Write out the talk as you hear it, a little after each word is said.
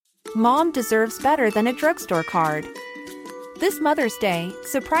Mom deserves better than a drugstore card. This Mother's Day,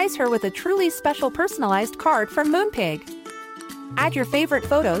 surprise her with a truly special personalized card from Moonpig. Add your favorite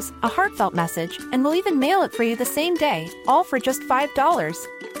photos, a heartfelt message, and we'll even mail it for you the same day, all for just $5.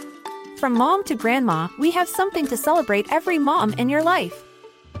 From mom to grandma, we have something to celebrate every mom in your life.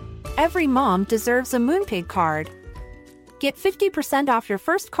 Every mom deserves a Moonpig card. Get 50% off your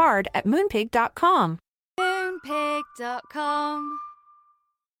first card at moonpig.com. Moonpig.com.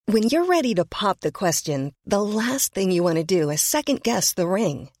 When you're ready to pop the question, the last thing you want to do is second-guess the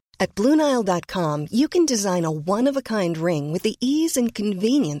ring. At BlueNile.com, you can design a one-of-a-kind ring with the ease and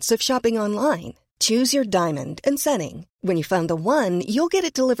convenience of shopping online. Choose your diamond and setting. When you find the one, you'll get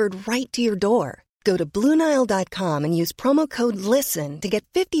it delivered right to your door. Go to BlueNile.com and use promo code LISTEN to get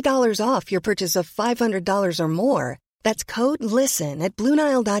 $50 off your purchase of $500 or more. That's code LISTEN at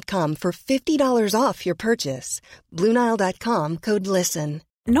BlueNile.com for $50 off your purchase. BlueNile.com, code LISTEN.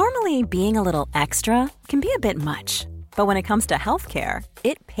 Normally, being a little extra can be a bit much. But when it comes to healthcare,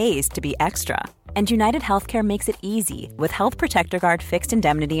 it pays to be extra. And United Healthcare makes it easy with Health Protector Guard fixed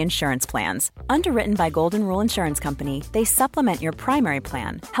indemnity insurance plans. Underwritten by Golden Rule Insurance Company, they supplement your primary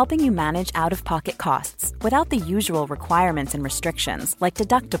plan, helping you manage out-of-pocket costs without the usual requirements and restrictions like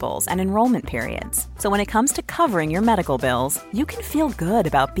deductibles and enrollment periods. So when it comes to covering your medical bills, you can feel good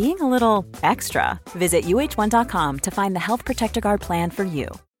about being a little extra. Visit uh1.com to find the Health Protector Guard plan for you.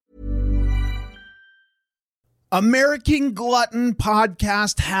 American Glutton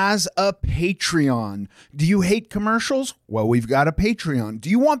Podcast has a Patreon. Do you hate commercials? Well, we've got a Patreon. Do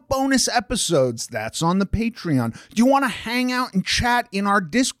you want bonus episodes? That's on the Patreon. Do you want to hang out and chat in our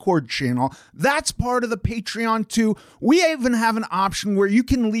Discord channel? That's part of the Patreon too. We even have an option where you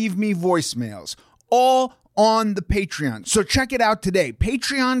can leave me voicemails. All on the Patreon. So check it out today.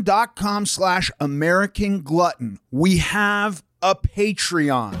 Patreon.com/American Glutton. We have a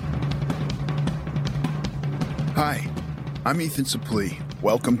Patreon. Hi, I'm Ethan Suplee.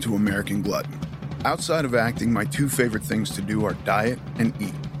 Welcome to American Glutton. Outside of acting, my two favorite things to do are diet and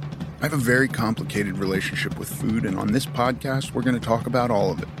eat. I have a very complicated relationship with food, and on this podcast, we're going to talk about all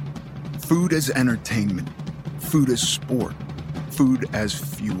of it. Food as entertainment, food as sport, food as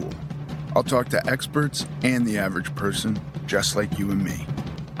fuel. I'll talk to experts and the average person, just like you and me.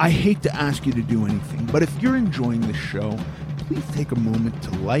 I hate to ask you to do anything, but if you're enjoying this show, please take a moment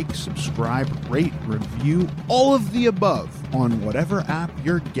to like, subscribe, rate, review, all of the above on whatever app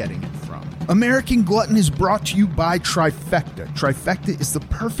you're getting it from. American Glutton is brought to you by Trifecta. Trifecta is the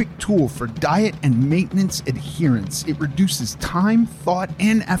perfect tool for diet and maintenance adherence. It reduces time, thought,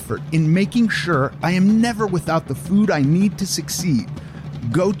 and effort in making sure I am never without the food I need to succeed.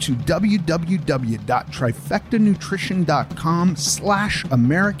 Go to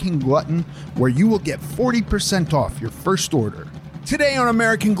www.trifectanutrition.com/American Glutton, where you will get 40% off your first order. Today on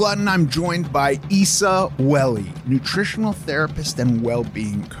American Glutton, I'm joined by Isa Welly, nutritional therapist and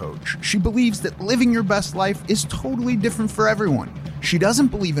well-being coach. She believes that living your best life is totally different for everyone. She doesn't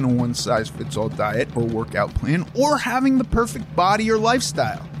believe in a one-size-fits-all diet or workout plan or having the perfect body or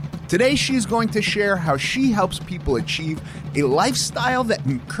lifestyle. Today, she is going to share how she helps people achieve a lifestyle that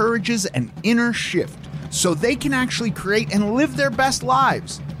encourages an inner shift so they can actually create and live their best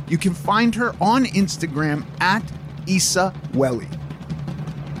lives. You can find her on Instagram at Isa Welly.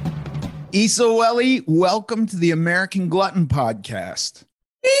 Isa Welly, welcome to the American Glutton Podcast.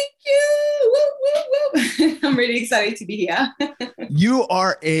 Thank you. Woo, woo, woo. I'm really excited to be here. You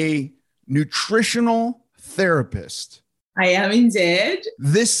are a nutritional therapist. I am indeed.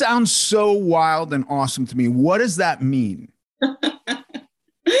 This sounds so wild and awesome to me. What does that mean? I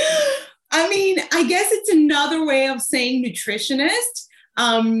mean, I guess it's another way of saying nutritionist.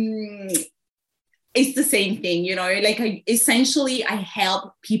 It's the same thing, you know, like essentially I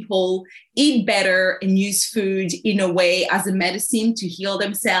help people eat better and use food in a way as a medicine to heal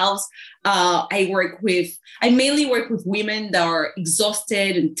themselves. I mainly work with women that are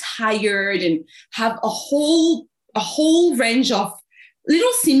exhausted and tired and have a whole range of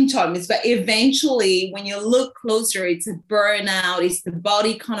little symptoms, but eventually when you look closer, it's a burnout, it's the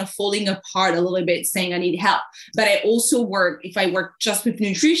body kind of falling apart a little bit saying I need help. But I also if I work just with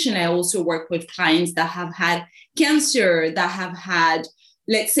nutrition, I also work with clients that have had cancer, that have had,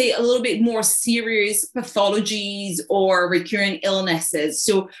 let's say, a little bit more serious pathologies or recurring illnesses.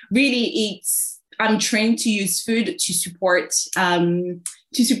 So really I'm trained to use food to support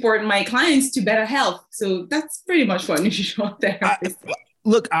my clients to better health. So that's pretty much what nutritional therapist is.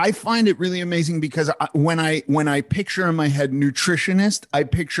 Look, I find it really amazing because when I picture in my head nutritionist, I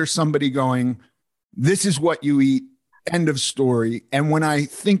picture somebody going, this is what you eat, end of story. And when I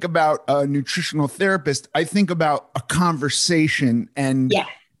think about a nutritional therapist, I think about a conversation and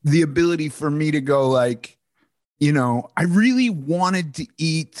the ability for me to go like, you know, I really wanted to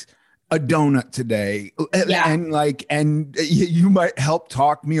eat a donut today, and you might help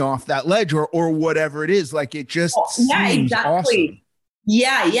talk me off that ledge or whatever it is. Like it just seems awesome.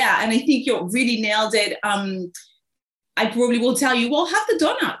 Yeah. And I think you really nailed it. I probably will tell you, well, have the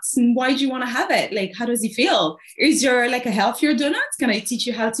donuts. And why do you want to have it? Like, how does it feel? Is there like a healthier donut? Can I teach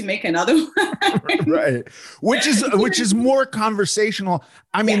you how to make another one? Right. Which is more conversational.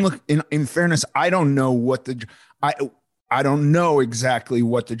 I mean, look, in fairness, I don't know I don't know exactly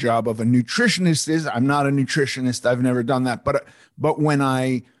what the job of a nutritionist is. I'm not a nutritionist. I've never done that. But when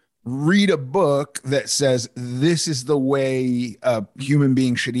I read a book that says this is the way a human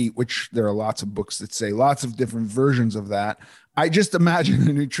being should eat, which there are lots of books that say lots of different versions of that, I just imagine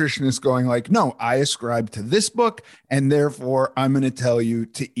a nutritionist going like, no, I ascribe to this book, and therefore I'm going to tell you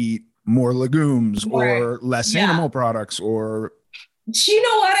to eat more legumes or less animal products or... Do you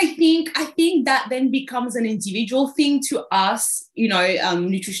know what I think? I think that then becomes an individual thing to us, you know,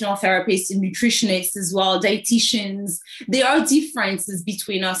 nutritional therapists and nutritionists as well, dietitians. There are differences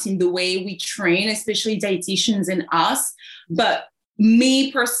between us in the way we train, especially dietitians and us. But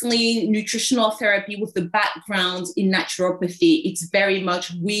me personally, nutritional therapy with the background in naturopathy, it's very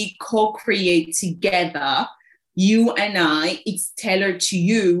much we co-create together. You and I, it's tailored to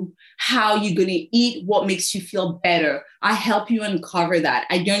you, how you're going to eat, what makes you feel better. I help you uncover that.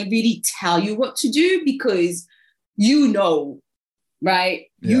 I don't really tell you what to do because you know, right?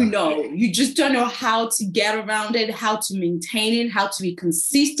 Yeah. You know, you just don't know how to get around it, how to maintain it, how to be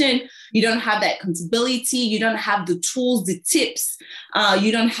consistent. You don't have that accountability. You don't have the tools, the tips.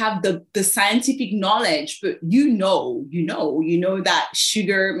 You don't have the scientific knowledge, but you know that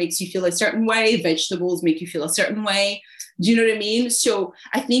sugar makes you feel a certain way. Vegetables make you feel a certain way. Do you know what I mean? So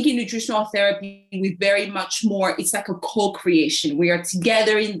I think in nutritional therapy, we very much more, it's like a co-creation. We are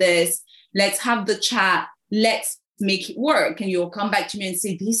together in this. Let's have the chat. Let's make it work. And you'll come back to me and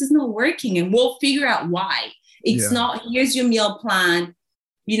say, this is not working. And we'll figure out why. It's not, here's your meal plan.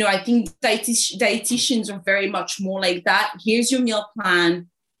 You know, I think dietitians are very much more like that. Here's your meal plan.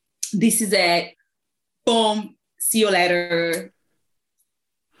 This is it. Boom. See you later.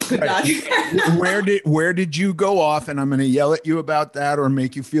 Right. Where did you go off? And I'm going to yell at you about that or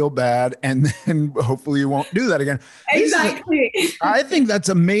make you feel bad. And then hopefully you won't do that again. Exactly. I think that's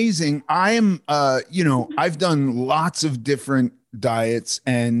amazing. I am, I've done lots of different diets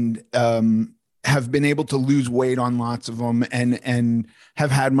and have been able to lose weight on lots of them and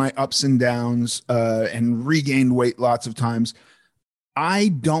have had my ups and downs and regained weight lots of times. I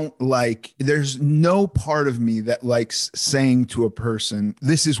don't there's no part of me that likes saying to a person,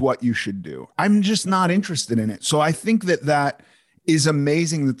 this is what you should do. I'm just not interested in it. So I think that is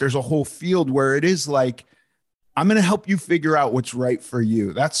amazing that there's a whole field where it is like, I'm going to help you figure out what's right for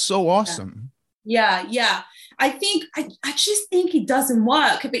you. That's so awesome. Yeah. I just think it doesn't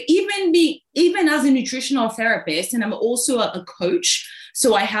work. But even as a nutritional therapist, and I'm also a coach.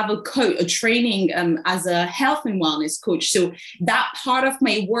 So I have a training as a health and wellness coach. So that part of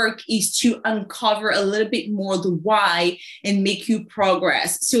my work is to uncover a little bit more the why and make you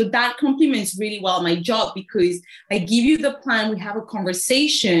progress. So that complements really well my job because I give you the plan, we have a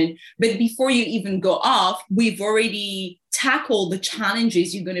conversation, but before you even go off, we've already tackled the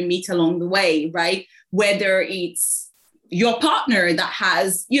challenges you're going to meet along the way, right? Whether it's your partner that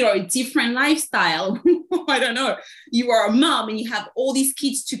has, a different lifestyle. I don't know. You are a mom and you have all these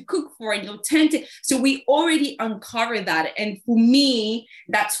kids to cook for and you're tempted. So we already uncovered that. And for me,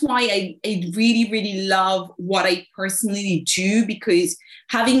 that's why I really, really love what I personally do, because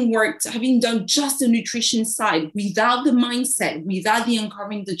having done just the nutrition side without the mindset, without the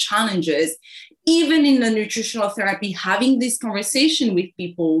uncovering the challenges, even in the nutritional therapy, having this conversation with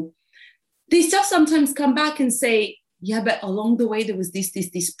people, they still sometimes come back and say, yeah, but along the way, there was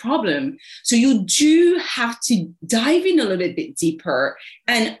this problem. So you do have to dive in a little bit deeper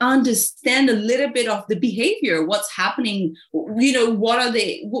and understand a little bit of the behavior, what's happening,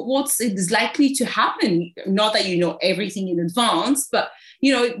 what's is likely to happen. Not that you know everything in advance, but,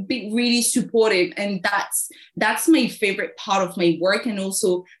 be really supportive. And that's my favorite part of my work. And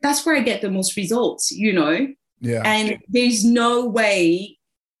also that's where I get the most results, Yeah. And there's no way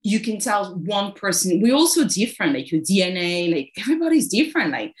you can tell one person. We're also different, like your DNA, like everybody's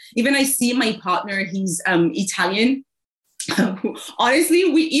different. Like even I see my partner, he's Italian. Honestly,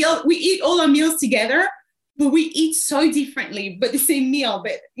 we eat all our meals together, but we eat so differently, but the same meal.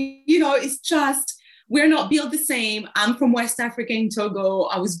 But, it's just, we're not built the same. I'm from West Africa in Togo.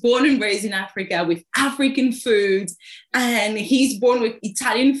 I was born and raised in Africa with African foods, and he's born with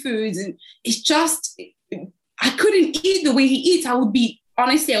Italian foods. And it's just, I couldn't eat the way he eats. I would be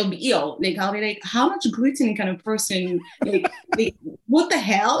honestly, I'll be ill. Like, I'll be like, how much gluten can a person, like what the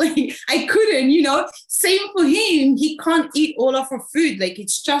hell? Like, I couldn't, same for him. He can't eat all of our food. Like,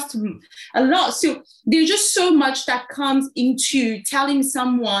 it's just a lot. So there's just so much that comes into telling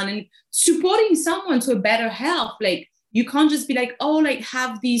someone and supporting someone to a better health. Like, you can't just be like, oh, like,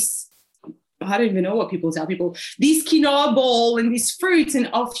 have these, I don't even know what people tell people, these quinoa bowl and these fruits and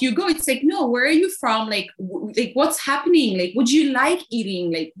off you go. It's like, no, where are you from? Like what's happening? Like, what do you like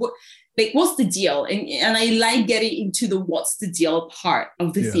eating? Like, what's the deal? And I like getting into the what's the deal part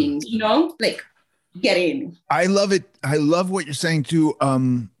of the things, like get in. I love it. I love what you're saying too.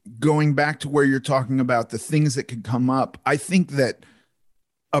 Going back to where you're talking about the things that could come up. I think that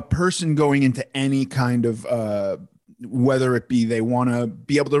a person going into any kind of, whether it be they want to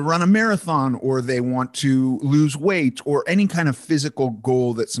be able to run a marathon or they want to lose weight or any kind of physical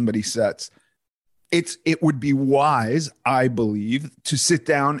goal that somebody sets, it would be wise, I believe, to sit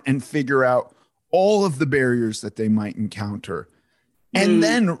down and figure out all of the barriers that they might encounter and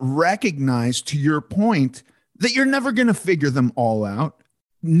then recognize, to your point, that you're never going to figure them all out.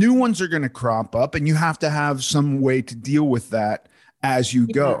 New ones are going to crop up and you have to have some way to deal with that as you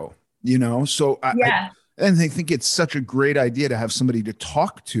go, So and I think it's such a great idea to have somebody to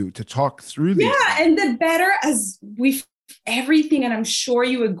talk through these. Yeah, and the better as with everything, and I'm sure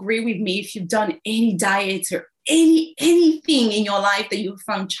you agree with me if you've done any diets or anything in your life that you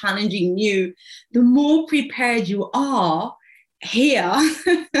found challenging new, the more prepared you are here,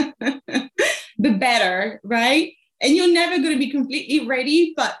 the better, right? And you're never going to be completely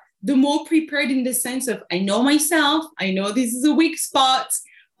ready, but the more prepared in the sense of, I know myself, I know this is a weak spot,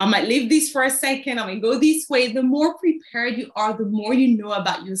 I might leave this for a second, I might go this way. The more prepared you are, the more you know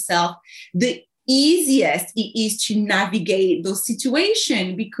about yourself, the easiest it is to navigate those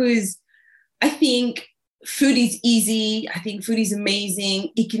situations, because I think food is easy. I think food is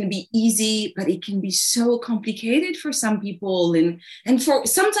amazing. It can be easy, but it can be so complicated for some people. And for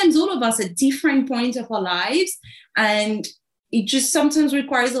sometimes all of us at different points of our lives. And it just sometimes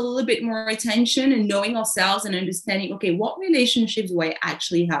requires a little bit more attention and knowing ourselves and understanding, okay, what relationships do I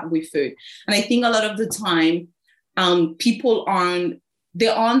actually have with food? And I think a lot of the time, people aren't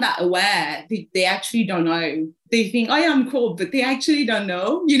that aware. They actually don't know. They think, oh, yeah, I'm cool, but they actually don't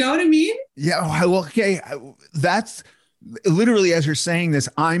know. You know what I mean? Yeah. Well, okay. That's literally, as you're saying this,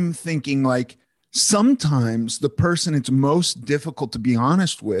 I'm thinking like sometimes the person it's most difficult to be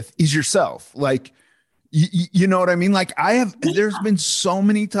honest with is yourself. Like, you know what I mean? Like there's been so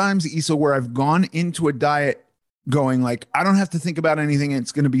many times, Isa, where I've gone into a diet going like, I don't have to think about anything.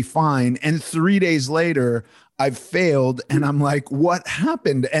 It's going to be fine. And 3 days later, I've failed and I'm like, what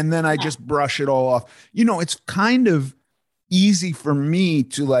happened? And then I just brush it all off. It's kind of easy for me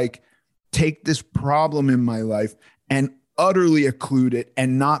to like take this problem in my life and utterly occlude it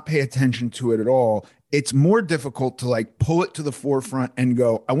and not pay attention to it at all. It's more difficult to like pull it to the forefront and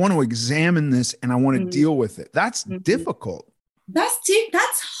go, I want to examine this and I want to deal with it. That's difficult.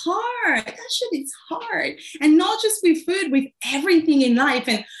 That's hard. That shit is hard. And not just with food, with everything in life.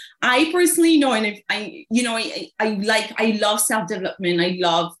 And I personally know, and if I love self-development. I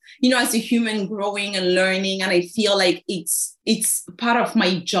love, as a human growing and learning. And I feel like it's part of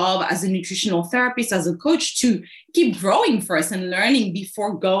my job as a nutritional therapist, as a coach, to keep growing first and learning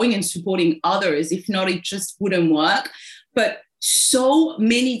before going and supporting others. If not, it just wouldn't work. But so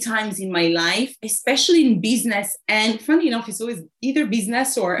many times in my life, especially in business, and funny enough, it's always either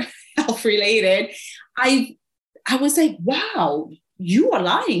business or health related, I was like, wow, you are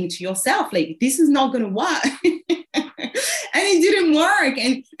lying to yourself. Like, this is not going to work. And it didn't work.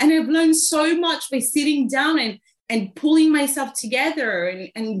 And I've learned so much by sitting down and pulling myself together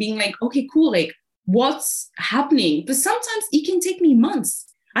and being like, okay, cool. Like, what's happening? But sometimes it can take me months.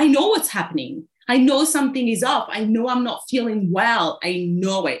 I know what's happening. I know something is up. I know I'm not feeling well. I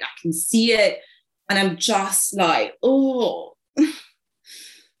know it. I can see it. And I'm just like, oh, like,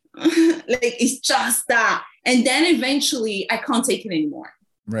 it's just that. And then eventually I can't take it anymore.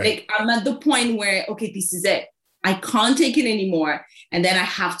 Right. Like, I'm at the point where, okay, this is it. I can't take it anymore. And then I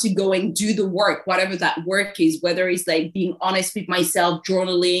have to go and do the work, whatever that work is, whether it's like being honest with myself,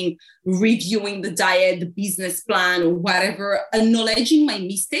 journaling, reviewing the diet, the business plan, or whatever, acknowledging my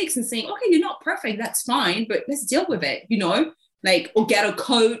mistakes and saying, okay, you're not perfect. That's fine, but let's deal with it, like, or get a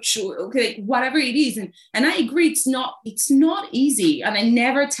coach, or okay, like, whatever it is. And I agree, it's not easy. And I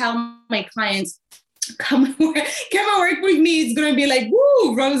never tell my clients, come and work with me. It's going to be like,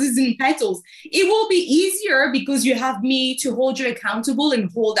 woo, roses and petals. It will be easier because you have me to hold you accountable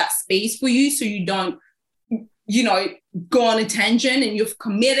and hold that space for you. So you don't, go on a tangent and you've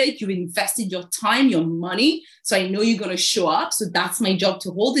committed, you've invested your time, your money. So I know you're going to show up. So that's my job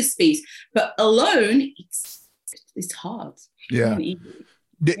to hold this space. But alone, it's hard. Yeah.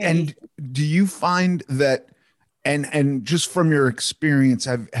 And do you find that, and just from your experience,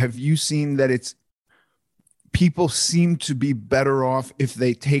 have you seen that people seem to be better off if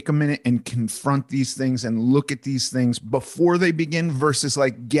they take a minute and confront these things and look at these things before they begin versus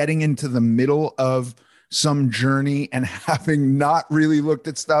like getting into the middle of some journey and having not really looked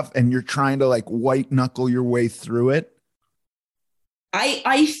at stuff and you're trying to like white knuckle your way through it?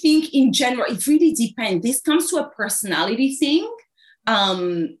 I think in general, it really depends. This comes to a personality thing.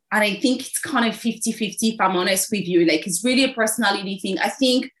 And I think it's kind of 50-50, if I'm honest with you. Like, it's really a personality thing. I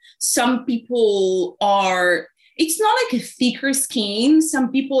think some people it's not like a thicker skin.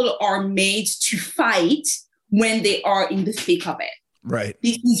 Some people are made to fight when they are in the thick of it. Right.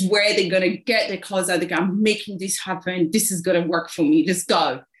 This is where they're going to get their clothes out. They're going, I'm making this happen. This is going to work for me. Let's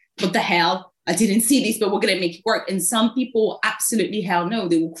go. What the hell? I didn't see this, but we're going to make it work. And some people, absolutely hell no,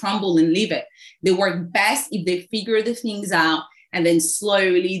 they will crumble and leave it. They work best if they figure the things out and then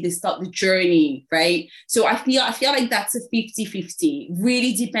slowly they start the journey, right? So I feel like that's a 50-50.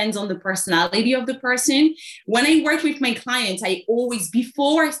 Really depends on the personality of the person. When I work with my clients, I always,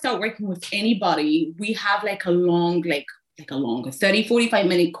 before I start working with anybody, we have like a long, like a longer 30-45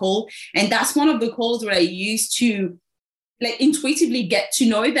 minute call. And that's one of the calls where I use to like intuitively get to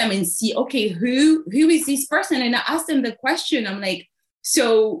know them and see, okay, who is this person? And I ask them the question. I'm like,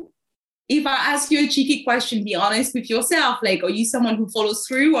 so if I ask you a cheeky question, be honest with yourself. Like, are you someone who follows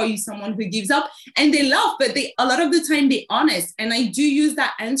through? Are you someone who gives up? And they laugh, but a lot of the time they're honest. And I do use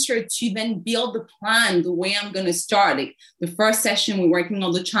that answer to then build the plan, the way I'm going to start. Like the first session, we're working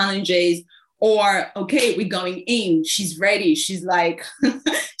on the challenges, or, okay, we're going in. She's ready. She's like,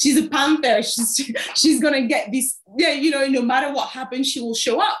 she's a panther. She's going to get this. Yeah, no matter what happens, she will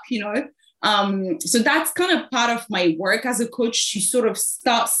show up, So that's kind of part of my work as a coach, to sort of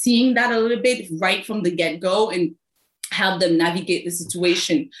start seeing that a little bit right from the get-go and help them navigate the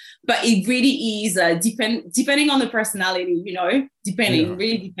situation. But it really is depending on the personality,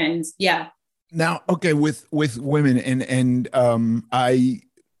 really depends. Yeah. Now, okay, with women and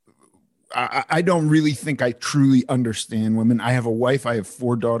I don't really think I truly understand women. I have a wife. I have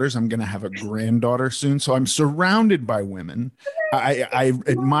 4 daughters. I'm going to have a granddaughter soon. So I'm surrounded by women. I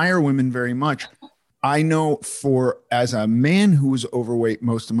admire women very much. I know as a man who was overweight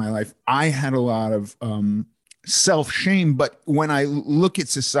most of my life, I had a lot of self-shame. But when I look at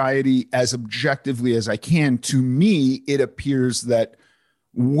society as objectively as I can, to me, it appears that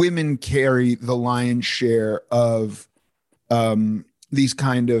women carry the lion's share of these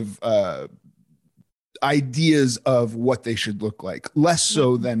kind of ideas of what they should look like, less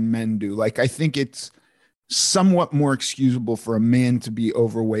so than men do. Like, I think it's somewhat more excusable for a man to be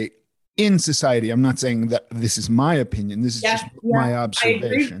overweight in society. I'm not saying that this is my opinion. This is just my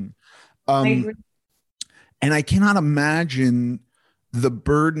observation. I agree. And I cannot imagine the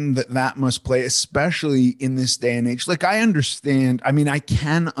burden that must play, especially in this day and age. Like, I understand. I mean, I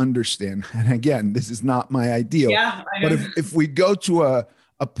can understand. And again, this is not my ideal. Yeah, but if we go to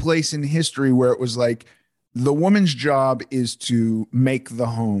a place in history where it was like the woman's job is to make the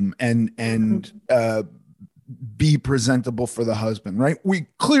home and be presentable for the husband, right? We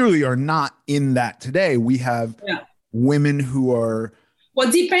clearly are not in that today. We have women who are, well,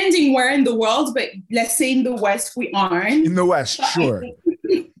 depending where in the world, but let's say in the West, we aren't. In the West, sure.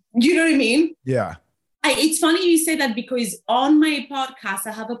 You know what I mean? Yeah. It's funny you say that, because on my podcast,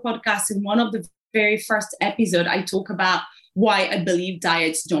 I have a podcast, in one of the very first episodes, I talk about why I believe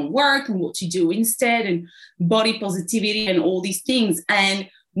diets don't work and what to do instead, and body positivity and all these things. And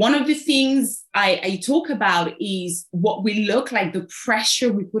one of the things I talk about is what we look like, the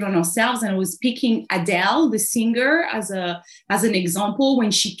pressure we put on ourselves. And I was picking Adele, the singer, as an example. When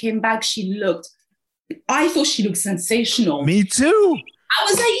she came back, I thought she looked sensational. Me too. I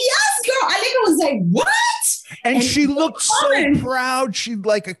was like, yes, girl. I think I was like, what? And she looked so proud. She'd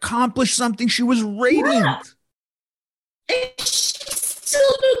like accomplished something. She was radiant. Yeah. And she still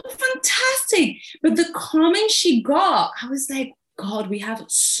looked fantastic. But the comment she got, I was like, God, we have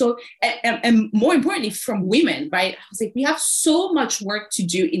and more importantly, from women, right? I was like, we have so much work to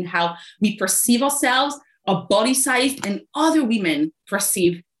do in how we perceive ourselves, our body size, and other women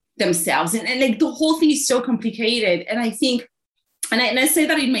perceive themselves. And like the whole thing is so complicated. And I think, and I say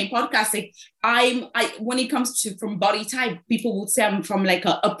that in my podcast, like when it comes to from body type, people would say I'm from like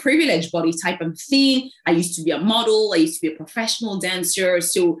a privileged body type. I'm thin. I used to be a model. I used to be a professional dancer.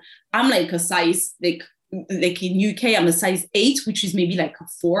 So I'm like a size, like in UK, I'm a size 8, which is maybe like a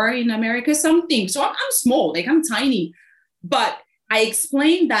 4 in America, something. So I'm small, like I'm tiny. But I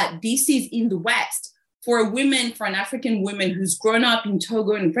explained that this is in the West. For a woman, for an African woman who's grown up in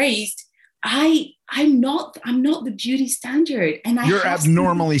Togo and raised, I'm not the beauty standard. And you're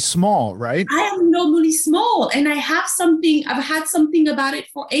abnormally small, right? I am normally small. And I've had something about it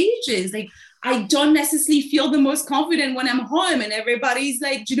for ages. Like, I don't necessarily feel the most confident when I'm home and everybody's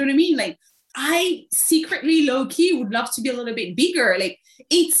like, do you know what I mean? Like, I secretly, low key, would love to be a little bit bigger. Like,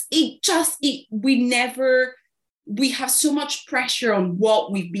 we have so much pressure on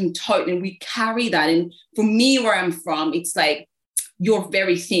what we've been taught, and we carry that. And for me, where I'm from, it's like, you're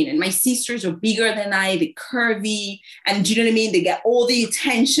very thin. And my sisters are bigger than I, they're curvy. And do you know what I mean? They get all the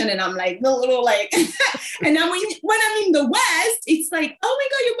attention. And I'm like, no little like, and then when I'm in the West, it's like, oh my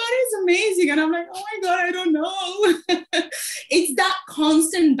God, your body is amazing. And I'm like, oh my God, I don't know. It's that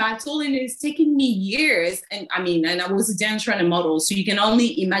constant battle. And it's taken me years. And I was a dancer and a model. So you can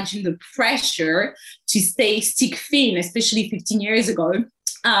only imagine the pressure to stick thin, especially 15 years ago.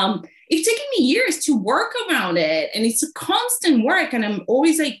 It's taken me years to work around it, and it's a constant work. And I'm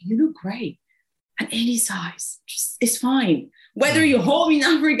always like, you look great at any size. It's fine. Whether you're home in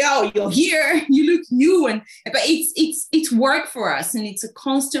Africa or you're here, you look new. But it's work for us, and it's a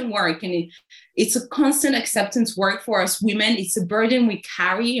constant work, and it's a constant acceptance work for us women. It's a burden we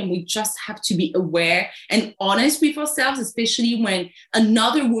carry, and we just have to be aware and honest with ourselves, especially when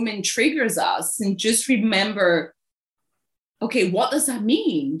another woman triggers us, and just remember, okay, what does that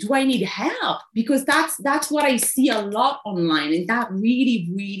mean? Do I need help? Because that's what I see a lot online. And that really,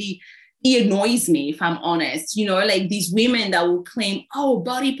 really annoys me, if I'm honest. You know, like these women that will claim, oh,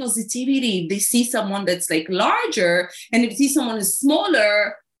 body positivity. They see someone that's like larger, and if they see someone who's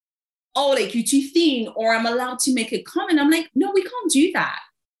smaller, oh, like you're too thin, or I'm allowed to make a comment. I'm like, no, we can't do that.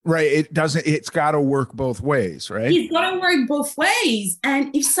 Right. It's got to work both ways, right? It's got to work both ways. And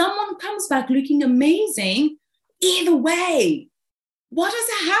if someone comes back looking amazing, either way, what does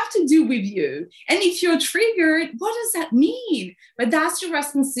that have to do with you? And if you're triggered, what does that mean? But that's your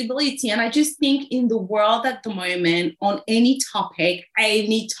responsibility. And I just think in the world at the moment, on any topic,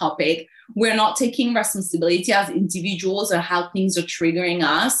 we're not taking responsibility as individuals or how things are triggering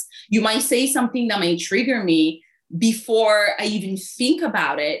us. You might say something that may trigger me before I even think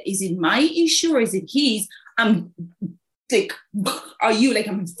about it. Is it my issue or is it his? I'm like,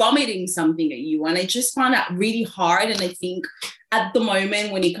 I'm vomiting something at you. And I just found that really hard. And I think at the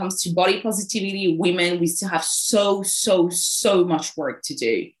moment, when it comes to body positivity, women, we still have so much work to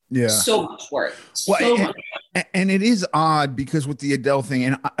do. Yeah. So much work. And it is odd because with the Adele thing,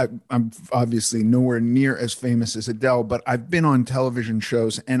 and I'm obviously nowhere near as famous as Adele, but I've been on television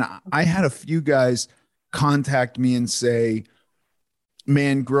shows, and I had a few guys contact me and say,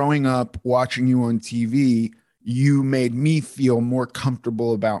 man, growing up watching you on TV, you made me feel more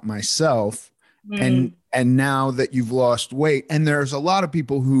comfortable about myself. And now that you've lost weight, and there's a lot of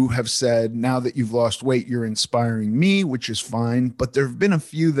people who have said, now that you've lost weight, you're inspiring me, which is fine. But there've been a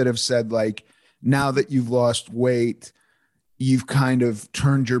few that have said, like, now that you've lost weight, you've kind of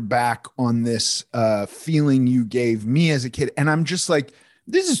turned your back on this feeling you gave me as a kid. And I'm just like,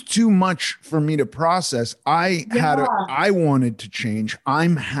 this is too much for me to process. I wanted to change.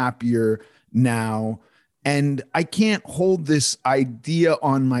 I'm happier now. And I can't hold this idea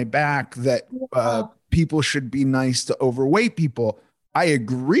on my back that people should be nice to overweight people. I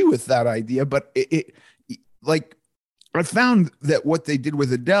agree with that idea, but it like, I found that what they did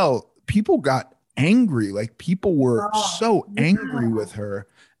with Adele, people got angry. Like, people were so angry with her.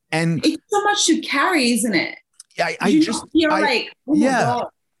 And it's so much to carry, isn't it? I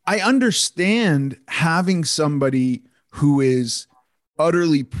understand having somebody who is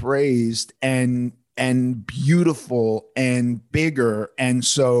utterly praised and beautiful and bigger. And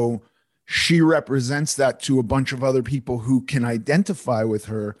so she represents that to a bunch of other people who can identify with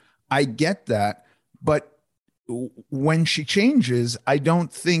her. I get that. But when she changes, I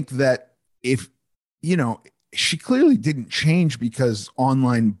don't think that she clearly didn't change because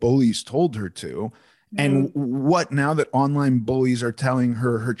online bullies told her to. And what, now that online bullies are telling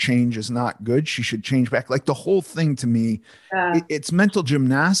her her change is not good, she should change back. Like, the whole thing to me, it's mental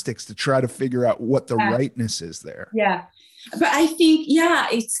gymnastics to try to figure out what the rightness is there. Yeah. But I think,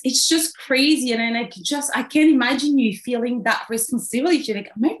 it's just crazy. And then I can't imagine you feeling that responsibility.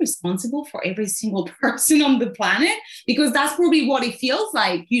 Like, am I responsible for every single person on the planet? Because that's probably what it feels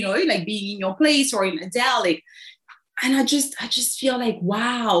like, like being in your place or in Adele, like. And I just feel like,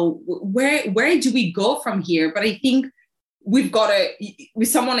 wow, where do we go from here? But I think we've got to, with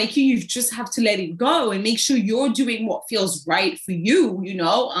someone like you just have to let it go and make sure you're doing what feels right for you,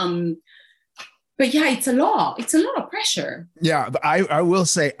 But but yeah, it's a lot. It's a lot of pressure. Yeah, I will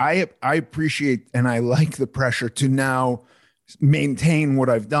say I appreciate and I like the pressure to now maintain what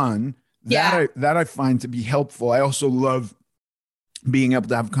I've done. That I find to be helpful. I also love being able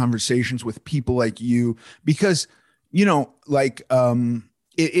to have conversations with people like you because, you know, like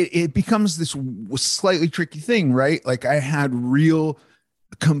it becomes this slightly tricky thing, right? Like I had real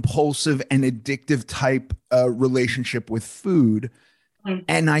compulsive and addictive type relationship with food.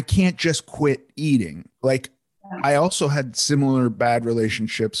 And I can't just quit eating. Like I also had similar bad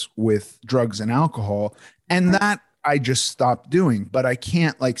relationships with drugs and alcohol, and that I just stopped doing, but I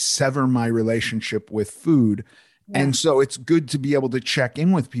can't like sever my relationship with food. Yeah. And so it's good to be able to check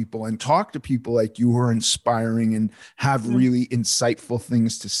in with people and talk to people like you who are inspiring and have really insightful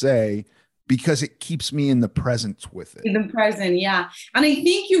things to say, because it keeps me in the present with it. In the present, yeah. And I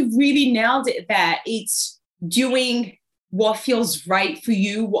think you've really nailed it there. It's doing what feels right for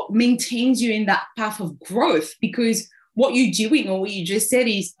you, what maintains you in that path of growth, because what you're doing or what you just said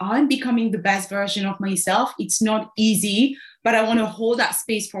is I'm becoming the best version of myself. It's not easy, but I want to hold that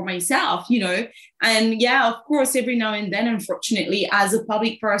space for myself, you know? And yeah, of course, every now and then, unfortunately, as a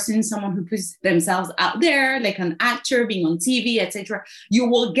public person, someone who puts themselves out there, like an actor being on TV, etc., you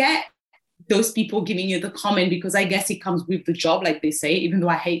will get those people giving you the comment, because I guess it comes with the job, like they say, even though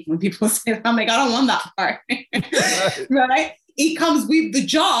I hate when people say that. I'm like, I don't want that part, right? It comes with the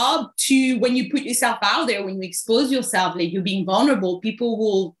job to when you put yourself out there, when you expose yourself, like you're being vulnerable, people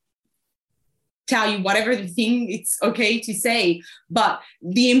will tell you whatever they think it's okay to say. But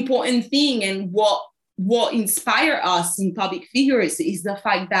the important thing and what inspire us in public figures is the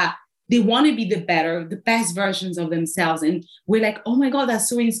fact that they want to be the best versions of themselves. And we're like, oh my God, that's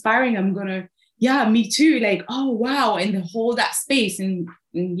so inspiring. Yeah, me too. Like, oh, wow. And hold that space. And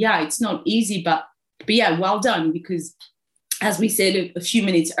yeah, it's not easy, but yeah, well done. Because as we said a few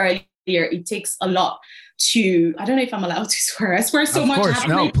minutes earlier, it takes a lot to, I don't know if I'm allowed to swear. I swear so much. Of course,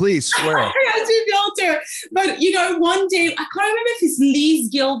 no, please swear. I do filter. But, you know, one day, I can't remember if it's Liz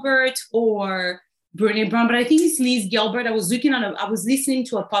Gilbert or Brené Brown, but I think it's Liz Gilbert. I was listening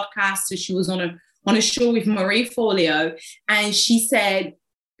to a podcast. So she was on a show with Marie Forleo, and she said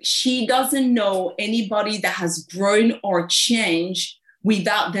she doesn't know anybody that has grown or changed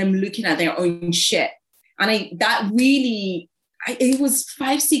without them looking at their own shit. And it was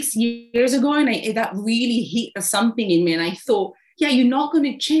 5-6 years ago, and that really hit something in me. And I thought, yeah, you're not going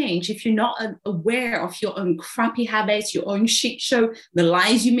to change if you're not aware of your own crappy habits, your own shit show, the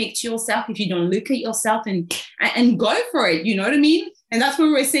lies you make to yourself, if you don't look at yourself and go for it. You know what I mean? And that's what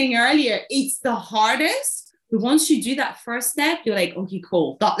we were saying earlier. It's the hardest. But once you do that first step, you're like, okay,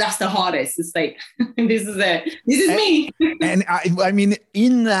 cool. That's the hardest. It's like, this is it. This is me. And I mean,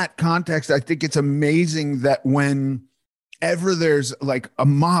 in that context, I think it's amazing that whenever there's like a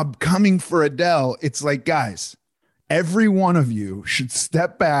mob coming for Adele, it's like, guys, every one of you should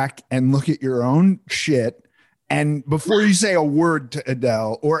step back and look at your own shit. And before you say a word to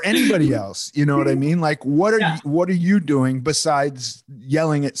Adele or anybody else, you know what I mean? Like, what are you doing besides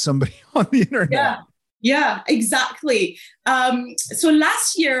yelling at somebody on the internet? Yeah, exactly. So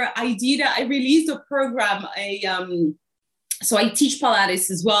last year I released a program. So I teach Pilates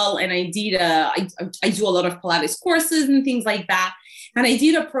as well. And I do a lot of Pilates courses and things like that. And I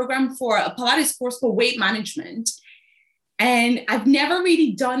did a program for a Pilates course for weight management. And I've never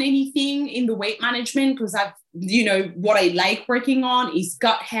really done anything in the weight management because what I like working on is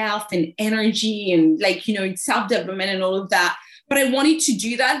gut health and energy and self-development and all of that. But I wanted to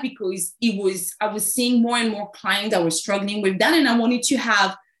do that because I was seeing more and more clients that were struggling with that. And I wanted to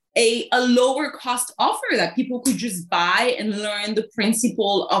have a lower cost offer that people could just buy and learn the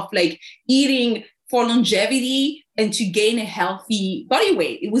principle of like eating for longevity and to gain a healthy body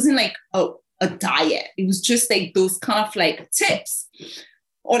weight. It wasn't like a diet. It was just like those kind of like tips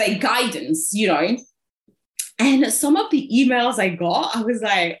or like guidance, And some of the emails I got, I was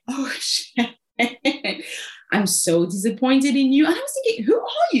like, oh shit, I'm so disappointed in you. And I was thinking, who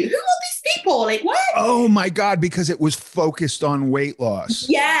are you? Who are these people? Like what? Oh my God, because it was focused on weight loss.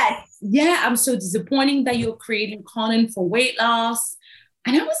 Yes. Yeah. I'm so disappointed that you're creating content for weight loss.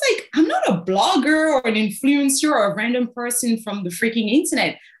 And I was like, I'm not a blogger or an influencer or a random person from the freaking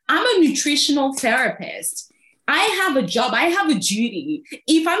internet. I'm a nutritional therapist. I have a job. I have a duty.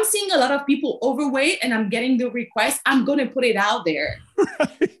 If I'm seeing a lot of people overweight and I'm getting the request, I'm going to put it out there.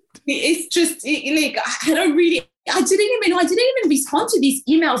 Right. It's just I didn't even respond to these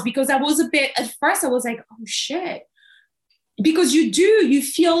emails because I was at first I was like, oh shit. Because you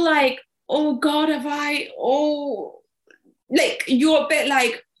feel like, oh God, you're a bit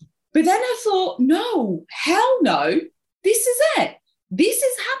like, but then I thought, no, hell no, this is it. This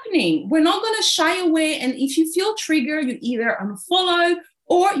is happening. We're not going to shy away. And if you feel triggered, you either unfollow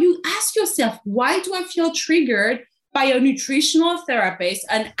or you ask yourself, why do I feel triggered by a nutritional therapist,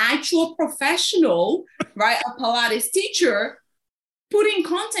 an actual professional, right? A Pilates teacher putting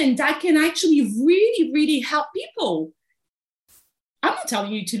content that can actually really, really help people. I'm not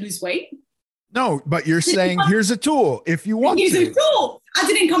telling you to lose weight. No, but you're saying here's a tool if you want to. Here's a tool. I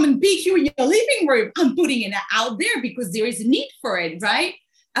didn't come and pick you in your living room. I'm putting it out there because there is a need for it, right?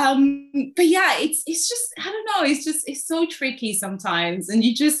 But yeah, it's just, I don't know. It's so tricky sometimes. And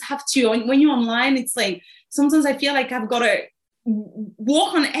you just have to, when you're online, it's like, sometimes I feel like I've got to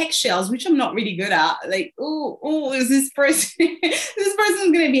walk on eggshells, which I'm not really good at. Like, oh, is this person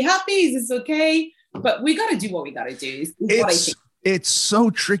going to be happy? Is this okay? But we got to do what we got to do. Is what I think. It's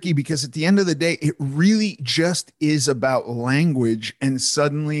so tricky because at the end of the day, it really just is about language. And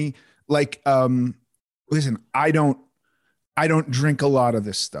suddenly, like, listen, I don't drink a lot of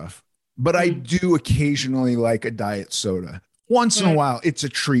this stuff, but I do occasionally like a diet soda. Once in a while, it's a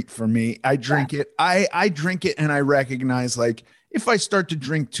treat for me. I drink it. I drink it and I recognize, like, if I start to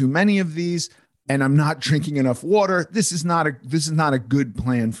drink too many of these and I'm not drinking enough water, this is not a good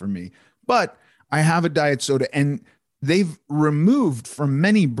plan for me. But I have a diet soda, and they've removed from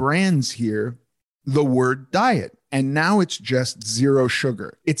many brands here the word diet. And now it's just 0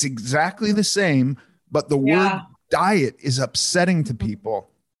 sugar. It's exactly the same, but the word diet is upsetting to people.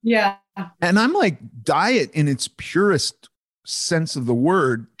 Yeah. And I'm like, diet in its purest sense of the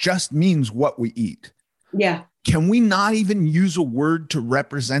word just means what we eat. Yeah. Can we not even use a word to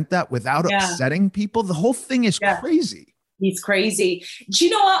represent that without upsetting people? The whole thing is crazy. It's crazy. Do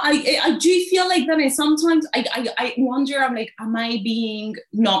you know what? I do feel like that. And sometimes I wonder, I'm like, am I being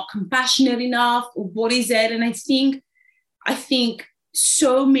not compassionate enough? Or what is it? And I think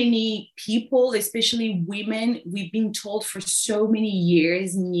so many people, especially women, we've been told for so many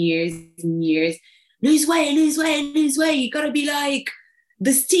years and years and years, lose weight, lose weight, lose weight. You got to be like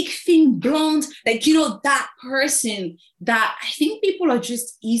the stick thin blonde, like, you know, that person that I think people are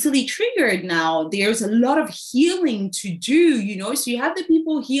just easily triggered now. There's a lot of healing to do, you know, so you have the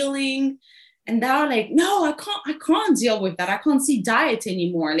people healing and they're like, no, I can't deal with that. I can't see diet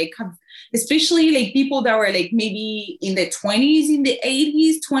anymore. Like, especially like people that were like maybe in the 20s, in the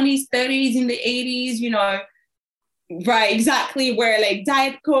 80s, 20s, 30s, in the 80s, you know, right, exactly, where like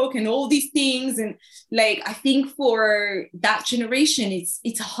Diet Coke and all these things. And like, I think for that generation,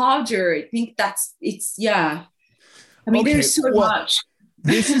 it's harder. I think I mean, there's so much.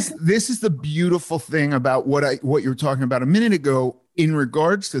 This is the beautiful thing about what you were talking about a minute ago in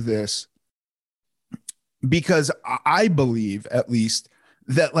regards to this, because I believe, at least,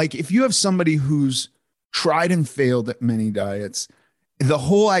 that like if you have somebody who's tried and failed at many diets, the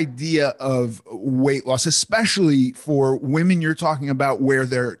whole idea of weight loss, especially for women you're talking about, where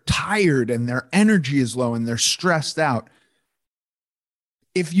they're tired and their energy is low and they're stressed out.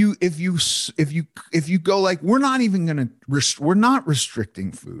 If you go like, we're not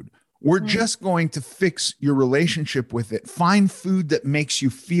restricting food. We're just going to fix your relationship with it. Find food that makes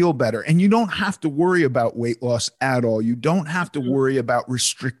you feel better. And you don't have to worry about weight loss at all. You don't have to worry about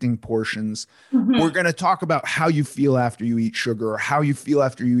restricting portions. We're going to talk about how you feel after you eat sugar, or how you feel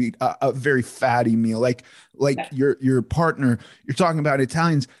after you eat a very fatty meal. Like your partner, you're talking about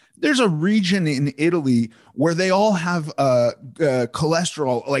Italians. There's a region in Italy where they all have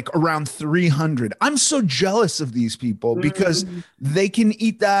cholesterol like around 300. I'm so jealous of these people because they can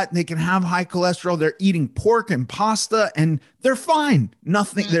eat that. They can have high cholesterol. They're eating pork and pasta and they're fine.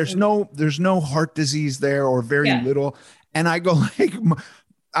 Nothing. There's no heart disease there, or very little. And I go like,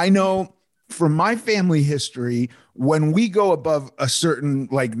 I know from my family history, when we go above a certain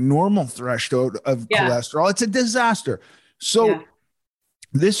like normal threshold of cholesterol, it's a disaster. So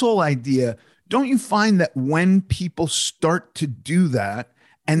this whole idea, don't you find that when people start to do that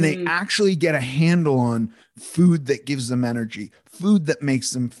and they actually get a handle on food that gives them energy, food that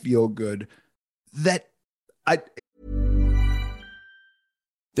makes them feel good,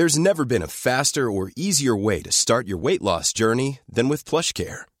 There's never been a faster or easier way to start your weight loss journey than with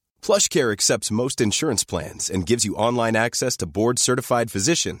PlushCare. PlushCare accepts most insurance plans and gives you online access to board-certified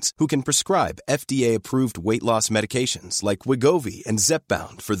physicians who can prescribe FDA-approved weight loss medications like Wegovy and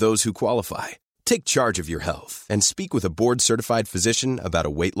Zepbound for those who qualify. Take charge of your health and speak with a board-certified physician about a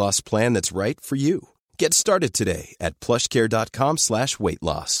weight loss plan that's right for you. Get started today at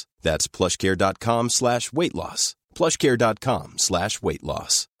plushcare.com/weight-loss. That's plushcare.com/weight-loss.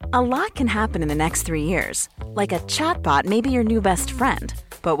 plushcare.com/weight-loss. A lot can happen in the next 3 years. Like a chatbot may be your new best friend.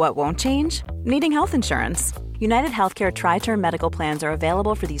 But what won't change? Needing health insurance. United Healthcare Tri-Term Medical Plans are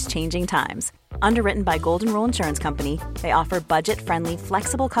available for these changing times. Underwritten by Golden Rule Insurance Company, they offer budget-friendly,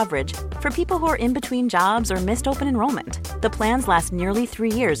 flexible coverage for people who are in between jobs or missed open enrollment. The plans last nearly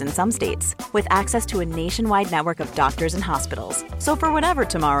 3 years in some states, with access to a nationwide network of doctors and hospitals. So for whatever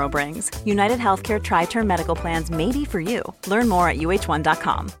tomorrow brings, United Healthcare Tri-Term Medical Plans may be for you. Learn more at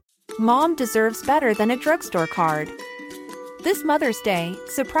uh1.com. Mom deserves better than a drugstore card. This Mother's Day,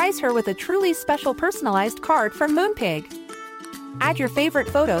 surprise her with a truly special personalized card from Moonpig. Add your favorite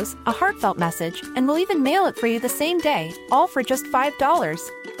photos, a heartfelt message, and we'll even mail it for you the same day, all for just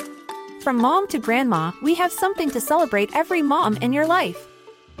 $5. From mom to grandma, we have something to celebrate every mom in your life.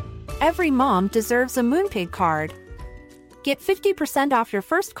 Every mom deserves a Moonpig card. Get 50% off your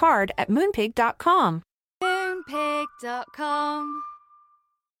first card at moonpig.com. Moonpig.com.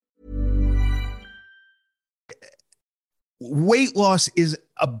 Weight loss is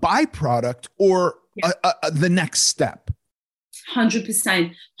a byproduct or the next step?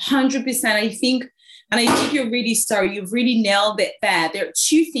 100%. I think you've really nailed it there. There are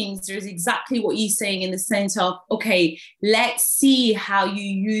two things. There's exactly what you're saying in the sense of, okay, let's see how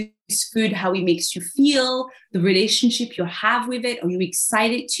you use food, how it makes you feel, the relationship you have with it. Are you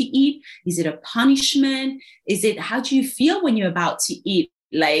excited to eat? Is it a punishment? How do you feel when you're about to eat?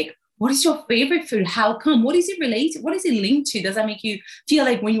 Like, what is your favorite food? How come? What is it related? What is it linked to? Does that make you feel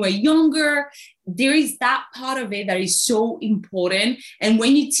like when you were younger? There is that part of it that is so important. And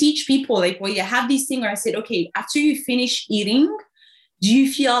when you teach people, like, well, you have this thing where I said, okay, after you finish eating, do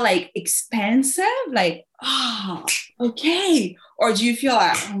you feel like expansive? Like, okay. Or do you feel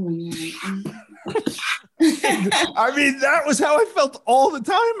like, oh my God. I mean, that was how I felt all the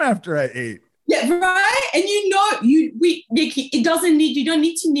time after I ate. Yeah, right. And you don't need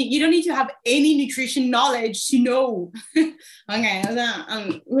to have any nutrition knowledge to know. Okay,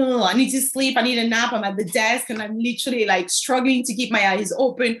 I need to sleep. I need a nap. I'm at the desk and I'm literally like struggling to keep my eyes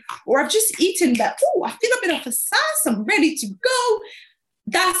open. Or I've just eaten that. Oh, I feel a bit of a sass. I'm ready to go.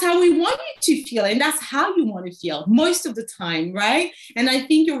 That's how we want you to feel. And that's how you want to feel most of the time, right? And I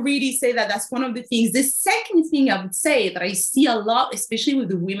think you really say that that's one of the things. The second thing I would say that I see a lot, especially with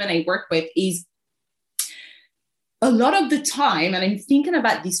the women I work with, is a lot of the time, and I'm thinking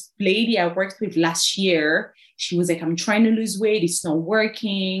about this lady I worked with last year. She was like, I'm trying to lose weight. It's not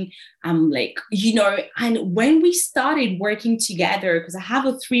working. I'm like, and when we started working together, because I have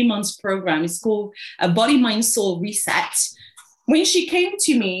a 3-month program, it's called a Body, Mind, Soul Reset. When she came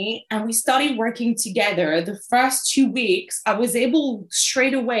to me and we started working together, the first 2 weeks, I was able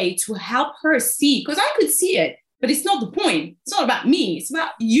straight away to help her see, because I could see it, but it's not the point. It's not about me. It's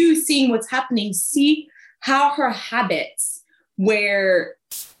about you seeing what's happening, see how her habits were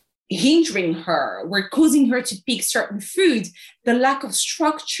hindering her, were causing her to pick certain foods, the lack of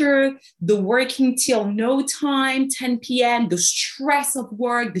structure, the working till no time, 10 p.m., the stress of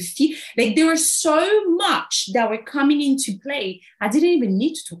work, there was so much that were coming into play. I didn't even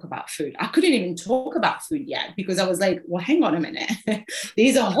need to talk about food. I couldn't even talk about food yet because I was like, well, hang on a minute.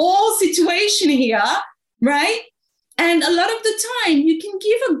 There's a whole situation here, right? And a lot of the time, you can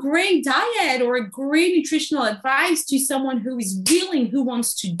give a great diet or a great nutritional advice to someone who is willing, who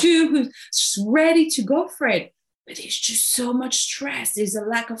wants to do, who's ready to go for it. But there's just so much stress. There's a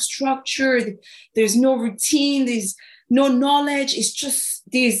lack of structure. There's no routine. There's no knowledge. It's just,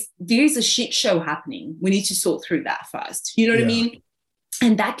 there's a shit show happening. We need to sort through that first. You know what I mean?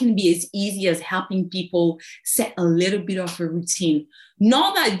 And that can be as easy as helping people set a little bit of a routine.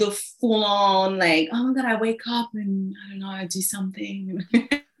 Not like the full on, like, oh, God, I wake up and I don't know, I do something.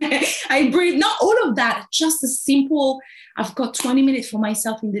 I breathe. Not all of that. Just a simple, I've got 20 minutes for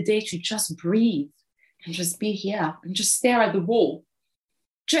myself in the day to just breathe and just be here and just stare at the wall.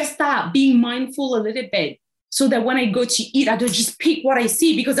 Just that, being mindful a little bit so that when I go to eat, I don't just pick what I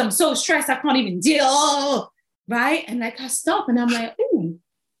see because I'm so stressed, I can't even deal. Right? And like I stop and I'm like, oh,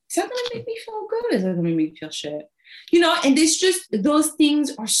 is that going to make me feel good? Is that going to make me feel shit? And it's just, those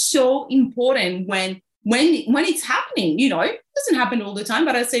things are so important when it's happening. It doesn't happen all the time,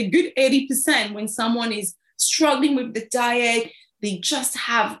 but I say good 80% when someone is struggling with the diet, they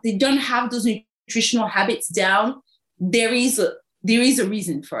don't have those nutritional habits down. There is a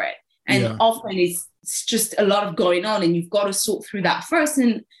reason for it. And often it's just a lot of going on and you've got to sort through that first.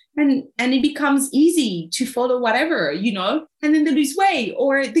 And it becomes easy to follow whatever, and then they lose weight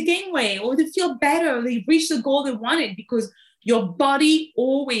or they gain weight or they feel better, or they reach the goal they wanted, because our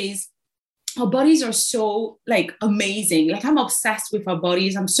bodies are so like amazing. Like I'm obsessed with our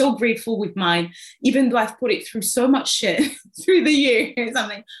bodies. I'm so grateful with mine, even though I've put it through so much shit through the years. I'm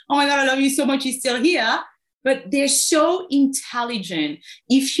like, oh my God, I love you so much. You're still here. But they're so intelligent.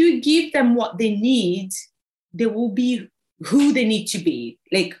 If you give them what they need, they will be who they need to be.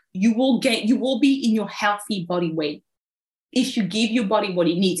 Like you will be in your healthy body weight if you give your body what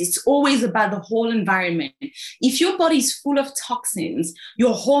it needs. It's always about the whole environment. If your body is full of toxins,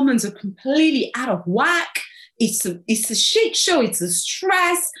 your hormones are completely out of whack. It's a shit show. It's a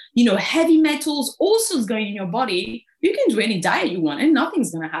stress, heavy metals also is going in your body. You can do any diet you want and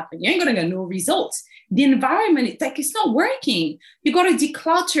nothing's going to happen. You ain't going to get no results. The environment, it's not working. You got to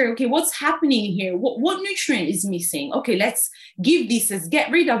declutter. Okay, what's happening here? What nutrient is missing? Okay, let's give this, let's get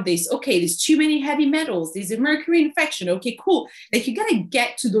rid of this. Okay, there's too many heavy metals. There's a mercury infection. Okay, cool. Like you got to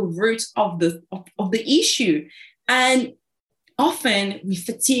get to the root of the issue. And often we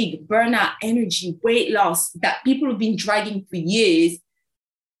fatigue, burnout, energy, weight loss that people have been dragging for years.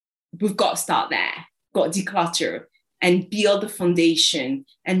 We've got to start there. Got to declutter and build the foundation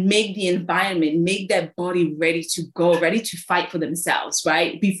and make the environment, make their body ready to go, ready to fight for themselves,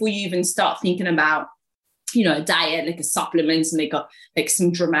 right? Before you even start thinking about, a diet, like a supplements, like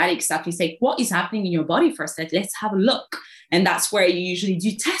some dramatic stuff. You say, what is happening in your body first? Let's have a look. And that's where you usually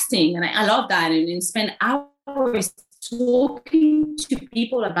do testing. And I love that. And spend hours talking to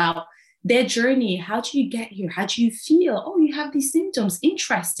people about their journey. How do you get here? How do you feel? Oh, you have these symptoms.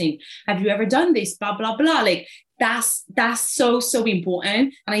 Interesting. Have you ever done this? Blah, blah, blah. Like that's so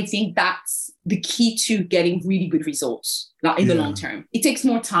important. And I think that's the key to getting really good results in the long term. It takes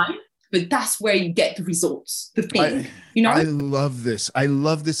more time, but that's where you get the results, the thing, I love this. I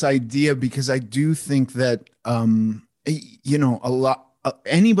love this idea because I do think that,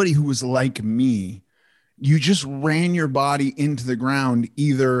 anybody who was like me, you just ran your body into the ground,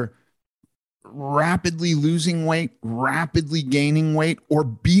 either rapidly losing weight, rapidly gaining weight, or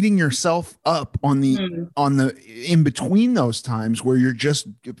beating yourself up on the in between those times where you're just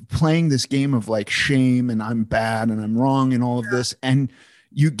playing this game of like shame and I'm bad and I'm wrong and all of this. And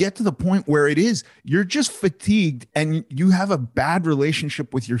you get to the point where you're just fatigued and you have a bad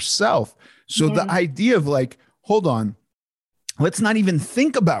relationship with yourself. So the idea of like, hold on, let's not even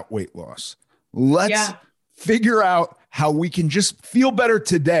think about weight loss. Let's figure out how we can just feel better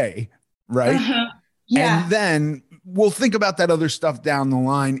today. Right. Yeah. And then we'll think about that other stuff down the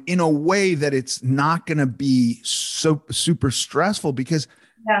line in a way that it's not going to be so super stressful, because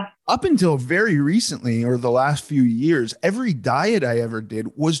up until very recently, or the last few years, every diet I ever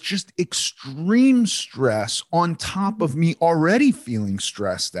did was just extreme stress on top of me already feeling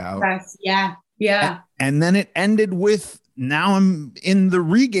stressed out. Yeah. And then it ended with, now I'm in the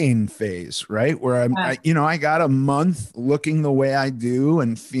regain phase, right? Where I got a month looking the way I do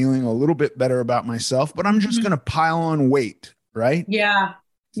and feeling a little bit better about myself, but I'm just going to pile on weight, right? Yeah.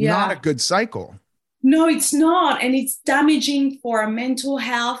 Not a good cycle. No, it's not. And it's damaging for our mental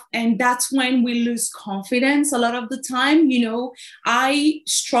health. And that's when we lose confidence a lot of the time. I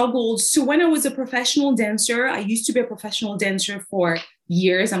struggled. So when I was a professional dancer, I used to be a professional dancer for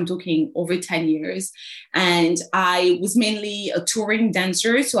years. I'm talking over 10 years. And I was mainly a touring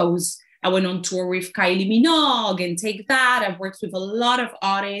dancer. So I went on tour with Kylie Minogue and Take That. I've worked with a lot of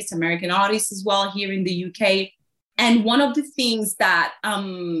artists, American artists as well here in the UK. And one of the things that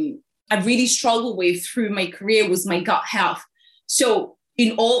I really struggled with through my career was my gut health. So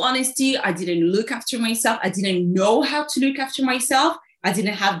in all honesty, I didn't look after myself. I didn't know how to look after myself. I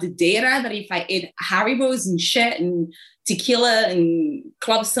didn't have the data that if I ate Haribos and shit and tequila and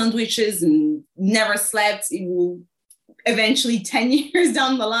club sandwiches and never slept, it will eventually 10 years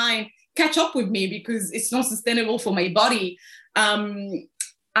down the line catch up with me because it's not sustainable for my body.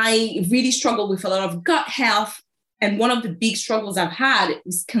 I really struggled with a lot of gut health. And one of the big struggles I've had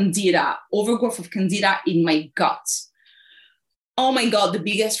is candida, overgrowth of candida in my gut. Oh my God, the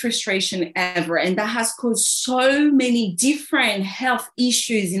biggest frustration ever. And that has caused so many different health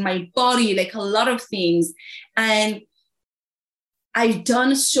issues in my body, like a lot of things. And I've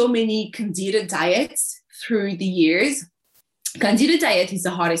done so many candida diets through the years. Candida diet is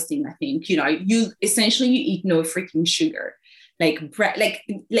the hardest thing, I think. You eat no freaking sugar, like bread,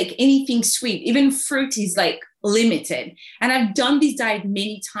 like anything sweet, even fruit is like limited. And I've done this diet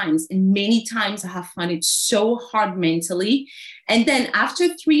many times, and many times I have found it so hard mentally. And then after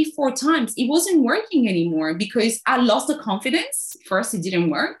 3-4 times, it wasn't working anymore because I lost the confidence. First, it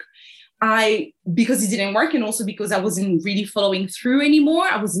didn't work. Because it didn't work, and also because I wasn't really following through anymore.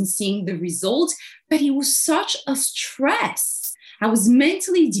 I wasn't seeing the results, but it was such a stress. I was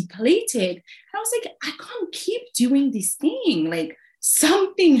mentally depleted. And I was like, I can't keep doing this thing. Like,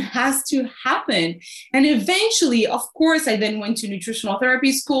 something has to happen. And eventually, of course, I then went to nutritional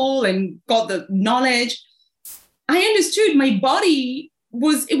therapy school and got the knowledge. I understood my body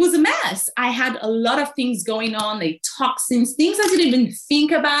was a mess. I had a lot of things going on, like toxins, things I didn't even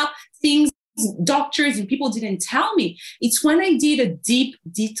think about, things doctors and people didn't tell me. It's when I did a deep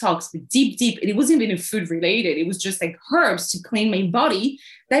detox, deep, it wasn't even food related. It was just like herbs to clean my body,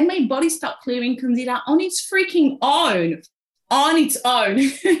 that my body stopped clearing candida on its freaking own. On its own.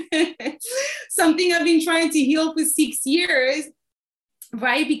 Something I've been trying to heal for 6 years,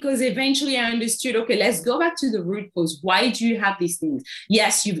 right? Because eventually I understood, okay, let's go back to the root cause. Why do you have these things?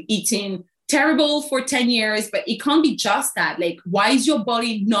 Yes, you've eaten terrible for 10 years, but it can't be just that. Like, why is your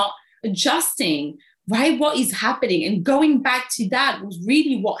body not adjusting, right? What is happening? And going back to that was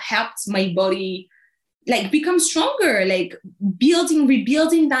really what helped my body like become stronger, like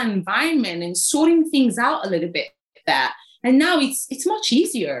rebuilding that environment and sorting things out a little bit there. And now it's much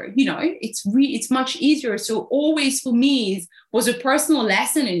easier, it's much easier. So always for me was a personal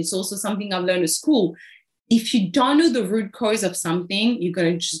lesson. And it's also something I've learned at school. If you don't know the root cause of something, you're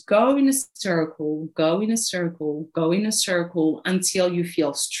going to just go in a circle until you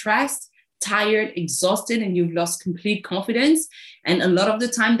feel stressed, tired, exhausted, and you've lost complete confidence. And a lot of the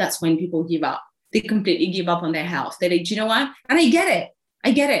time, that's when people give up. They completely give up on their health. They're like, you know what? And I get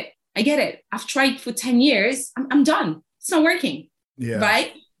it. I've tried for 10 years. I'm done. It's not working,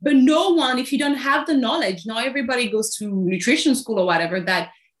 right? But no one, if you don't have the knowledge, not everybody goes to nutrition school or whatever, that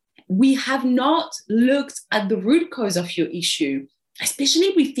we have not looked at the root cause of your issue,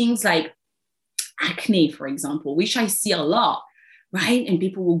 especially with things like acne, for example, which I see a lot, right? And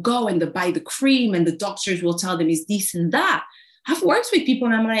people will go and they buy the cream and the doctors will tell them it's this and that. I've worked with people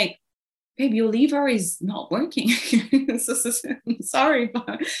and I'm like, babe, your liver is not working. Sorry,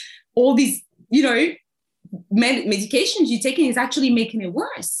 but all these, medications you're taking is actually making it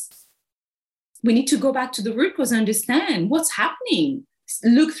worse. We need to go back to the root cause and understand what's happening.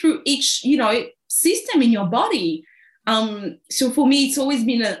 Look through each, system in your body. So for me, it's always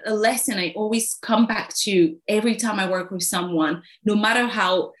been a lesson I always come back to every time I work with someone, no matter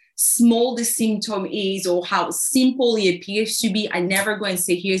how small the symptom is or how simple it appears to be. I never go and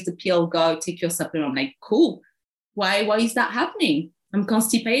say, here's the pill, go take your supplement. I'm like, cool. Why is that happening? I'm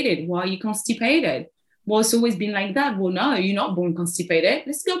constipated. Why are you constipated? Well, it's always been like that. Well, no, you're not born constipated.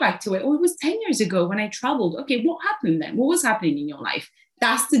 Let's go back to it. Oh, it was 10 years ago when I traveled. Okay, what happened then? What was happening in your life?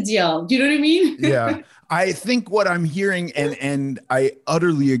 That's the deal. Do you know what I mean? Yeah. I think what I'm hearing, and I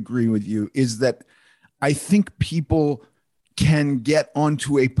utterly agree with you, is that I think people can get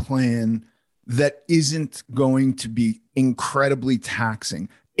onto a plan that isn't going to be incredibly taxing.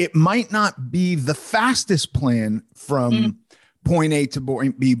 It might not be the fastest plan from point A to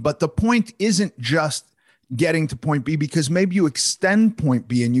point B, but the point isn't just getting to point B, because maybe you extend point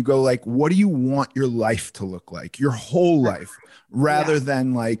B and you go like, what do you want your life to look like? Your whole life, rather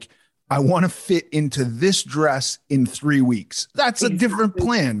than like, I want to fit into this dress in 3 weeks. That's a different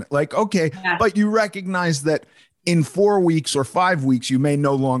plan. Like, okay, but you recognize that in 4 weeks or 5 weeks, you may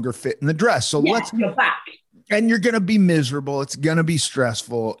no longer fit in the dress. So you're back. And you're going to be miserable. It's going to be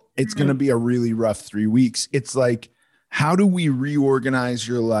stressful. It's going to be a really rough 3 weeks. It's like, how do we reorganize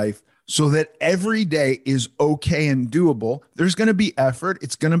your life so that every day is okay and doable? There's going to be effort.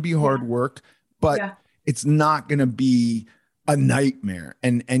 It's going to be hard work, but it's not going to be a nightmare,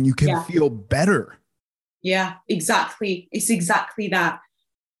 and you can feel better. Yeah, exactly. It's exactly that.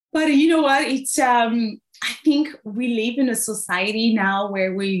 But you know what? It's, I think we live in a society now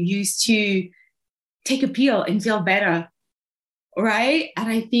where we're used to take a pill and feel better. Right. And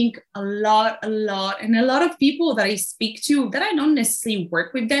I think a lot of people that I speak to, that I don't necessarily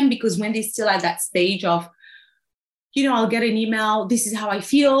work with them, because when they're still at that stage of, I'll get an email, this is how I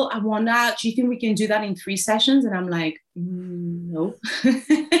feel, I want that. Do you think we can do that in 3 sessions? And I'm like, no.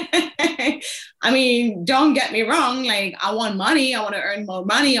 I mean, don't get me wrong. Like, I want money. I want to earn more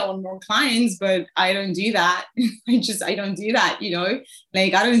money. I want more clients, but I don't do that. I don't do that,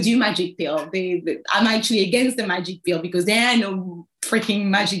 like, I don't do magic pill. I'm actually against the magic pill, because there are no freaking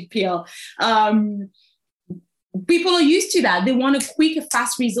magic pill. People are used to that. They want a quick,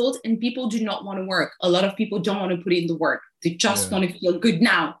 fast result, and people do not want to work. A lot of people don't want to put in the work. They just want to feel good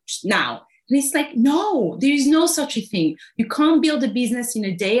now. And it's like, no, there is no such a thing. You can't build a business in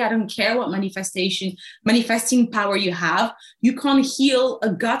a day. I don't care what manifesting power you have. You can't heal a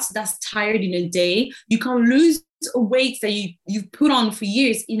gut that's tired in a day. You can't lose a weight that you've put on for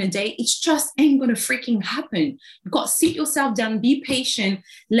years in a day. It's just ain't going to freaking happen. You've got to sit yourself down, be patient,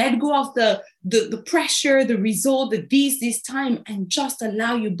 let go of the pressure, the result, this time, and just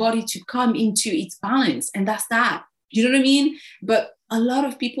allow your body to come into its balance. And that's that. You know what I mean? But a lot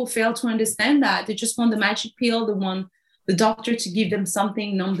of people fail to understand that. They just want the magic pill. They want the doctor to give them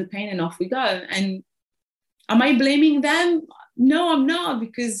something, numb the pain, and off we go. And am I blaming them? No, I'm not,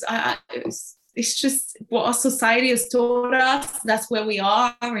 because it's just what our society has taught us. That's where we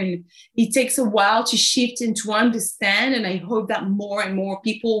are. And it takes a while to shift and to understand. And I hope that more and more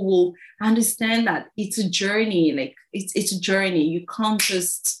people will understand that it's a journey. Like it's a journey. You can't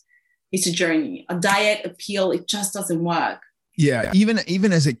just, it's a journey. A diet, a pill, it just doesn't work. Yeah.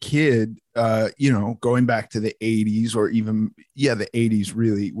 Even as a kid, going back to the 80s or even, the 80s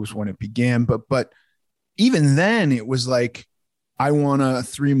really was when it began. But even then it was like, I want a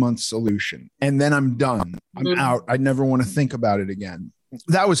 3-month solution and then I'm done. I'm out. I never want to think about it again.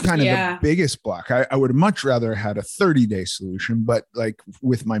 That was kind of the biggest block. I would have much rather had a 30-day solution, but like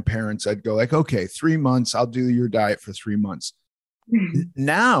with my parents, I'd go like, okay, 3 months, I'll do your diet for 3 months.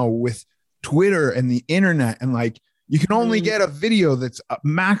 Now with Twitter and the internet, and like, you can only get a video that's a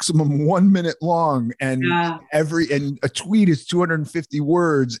maximum 1 minute long, and and a tweet is 250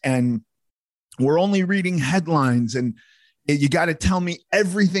 words, and we're only reading headlines, and you got to tell me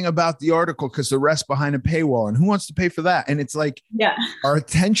everything about the article because the rest behind a paywall, and who wants to pay for that? And it's like, our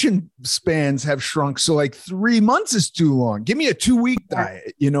attention spans have shrunk. So like 3 months is too long. Give me a 2-week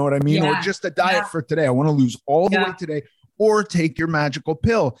diet. You know what I mean? Or just a diet for today. I want to lose all the weight today, or take your magical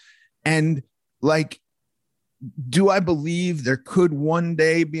pill. And like, do I believe there could one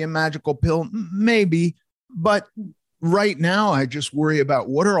day be a magical pill? Maybe. But right now, I just worry about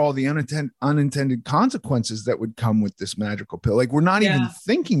what are all the unintended consequences that would come with this magical pill. Like, we're not even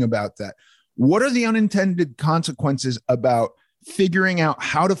thinking about that. What are the unintended consequences about figuring out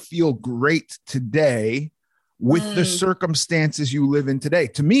how to feel great today with the circumstances you live in today?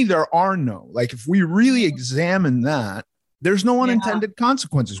 To me, there are no. Like, if we really examine that, there's no unintended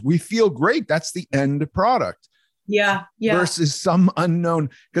consequences. We feel great. That's the end product. Versus some unknown,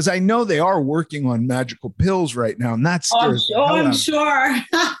 because I know they are working on magical pills right now, and that's I'm sure.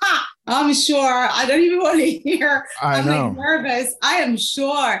 I'm sure. I don't even want to hear. I'm like nervous. I am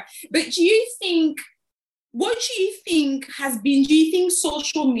sure. But do you think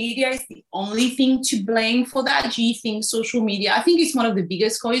social media is the only thing to blame for that? Do you think social media, I think it's one of the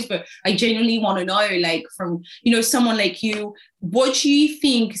biggest causes, but I genuinely want to know, like, from, someone like you, what do you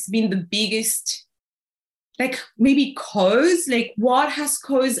think has been the biggest, like, maybe cause? Like, what has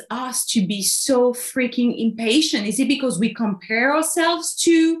caused us to be so freaking impatient? Is it because we compare ourselves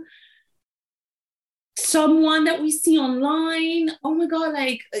to someone that we see online? Oh my God,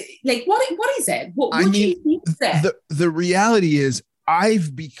 like what is it? What do you think is that? The reality is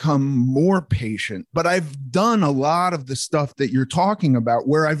I've become more patient, but I've done a lot of the stuff that you're talking about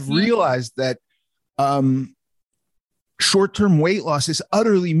where I've realized that short-term weight loss is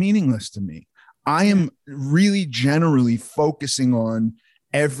utterly meaningless to me. I am really generally focusing on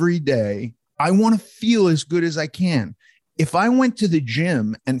every day. I want to feel as good as I can. If I went to the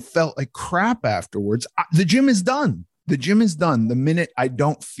gym and felt like crap afterwards, the gym is done. The gym is done the minute I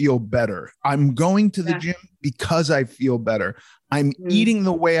don't feel better. I'm going to the gym because I feel better. I'm eating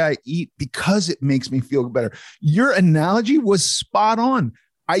the way I eat because it makes me feel better. Your analogy was spot on.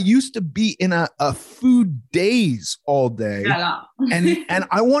 I used to be in a food daze all day, and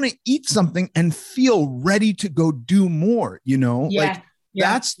I want to eat something and feel ready to go do more,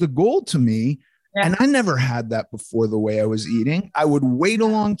 that's the goal to me. And I never had that before the way I was eating. I would wait a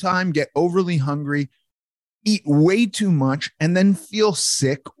long time, get overly hungry, eat way too much, and then feel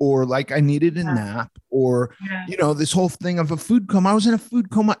sick or like I needed a nap or, this whole thing of a food coma. I was in a food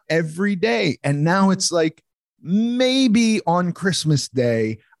coma every day. And now it's like, maybe on Christmas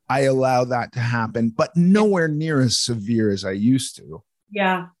Day, I allow that to happen, but nowhere near as severe as I used to.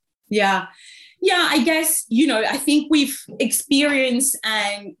 Yeah, I guess, I think we've experienced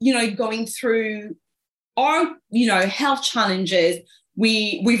and, going through our, health challenges,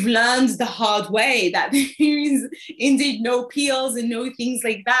 we've learned the hard way that there is indeed no pills and no things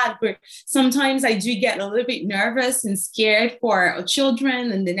like that. But sometimes I do get a little bit nervous and scared for our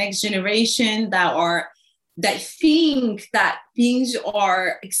children and the next generation that think that things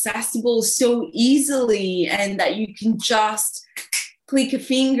are accessible so easily and that you can just click a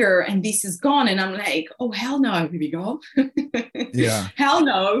finger and this is gone. And I'm like, oh, hell no, here we go. Hell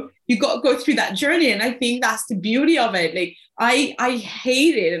no, you got to go through that journey. And I think that's the beauty of it. Like, I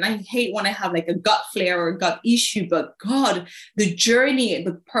hate it. And I hate when I have like a gut flare or a gut issue, but God, the journey,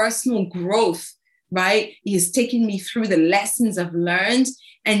 the personal growth, right, is taking me through the lessons I've learned.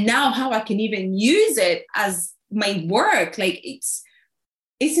 And now how I can even use it as my work, like it's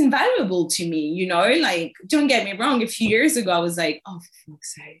invaluable to me, like, don't get me wrong. A few years ago, I was like, oh, for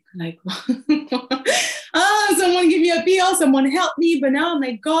fuck's sake, like, someone give me a pill, someone help me. But now I'm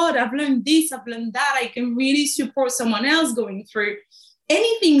like, God, I've learned this, I've learned that. I can really support someone else going through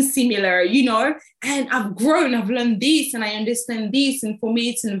anything similar, you know, and I've grown, I've learned this and I understand this. And for me,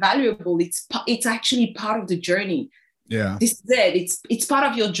 it's invaluable. It's actually part of the journey. Yeah. This is it. It's part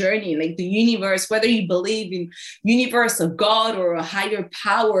of your journey, like the universe, whether you believe in universe or God or a higher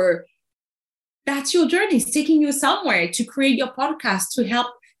power, that's your journey. It's taking you somewhere to create your podcast, to help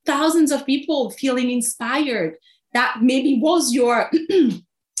thousands of people feeling inspired. That maybe was your,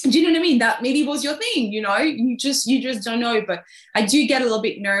 do you know what I mean? That maybe was your thing, you know, you just don't know. But I do get a little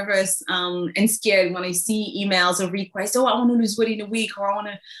bit nervous and scared when I see emails or requests. Oh, I want to lose weight in a week, or I want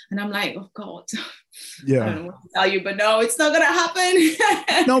to, and I'm like, oh God, yeah, I don't know what to tell you, but no, it's not going to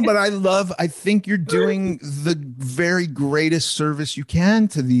happen. No, but I think you're doing the very greatest service you can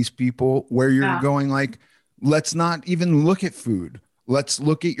to these people, where you're going like, let's not even look at food. Let's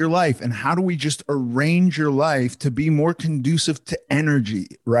look at your life, and how do we just arrange your life to be more conducive to energy,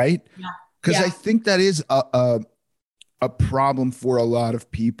 right? Because I think that is a problem for a lot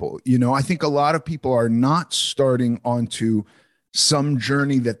of people. You know, I think a lot of people are not starting onto some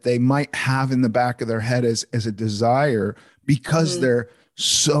journey that they might have in the back of their head as a desire, because they're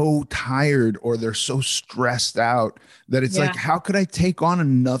so tired or they're so stressed out that it's like, how could I take on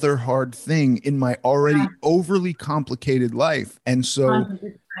another hard thing in my already overly complicated life? And so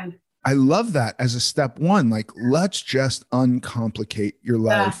 100%. I love that as a step one, like, let's just uncomplicate your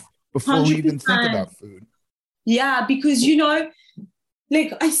life before 100%. We even think about food. Yeah, because, you know,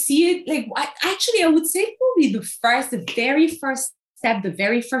 like I see it, like I would say probably the very first step, the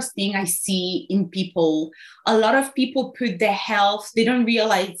very first thing I see in people, a lot of people put their health, they don't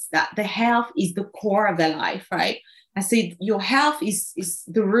realize that the health is the core of their life, right? I said, your health is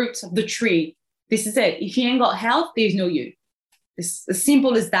the root of the tree. This is it. If you ain't got health, there's no you. It's as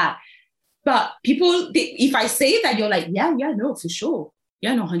simple as that. But people, if I say that, you're like, yeah, no, for sure.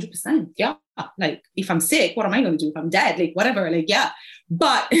 Yeah, no, 100%. Yeah. Like, if I'm sick, what am I going to do? If I'm dead, like, whatever, like, yeah.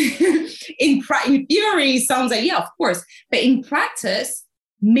 But in theory, it sounds like, yeah, of course. But in practice,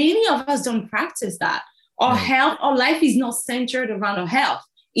 many of us don't practice that. Our health, our life is not centered around our health.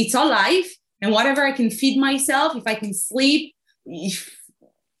 It's our life. And whatever I can feed myself, if I can sleep, if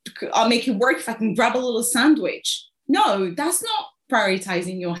I'll make it work, if I can grab a little sandwich. No, that's not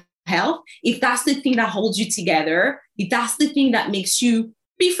prioritizing your health. If that's the thing that holds you together, if that's the thing that makes you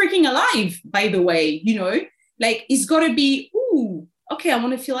be freaking alive, by the way, you know, like, it's got to be, ooh, okay, I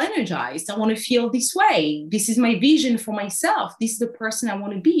want to feel energized. I want to feel this way. This is my vision for myself. This is the person I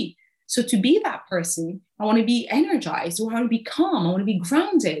want to be. So to be that person, I want to be energized. I want to be calm. I want to be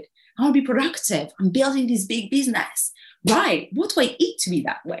grounded. I want to be productive. I'm building this big business. Right. What do I eat to be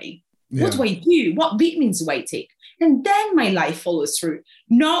that way? Yeah. What do I do? What vitamins do I take? And then my life follows through.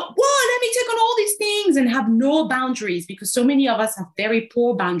 Not, well, let me take on all these things and have no boundaries, because so many of us have very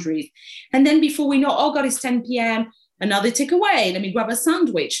poor boundaries. And then before we know, oh God, it's 10 p.m., another takeaway. Let me grab a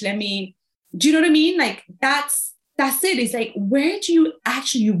sandwich. Do you know what I mean? Like, that's it. It's like, where do you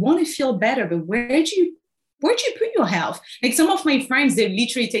actually, you want to feel better, but where do you put your health? Like, some of my friends, they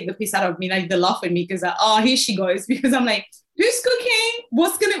literally take the piss out of me. Like, they laugh at me because, here she goes. Because I'm like, who's cooking?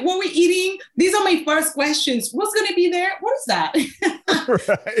 What are we eating? These are my first questions. What's going to be there? What is that?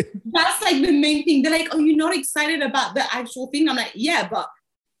 Right. That's like the main thing. They're like, oh, you're not excited about the actual thing? I'm like, yeah, but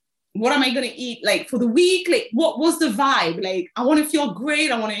what am I going to eat? Like, for the week? Like, what's the vibe? Like, I want to feel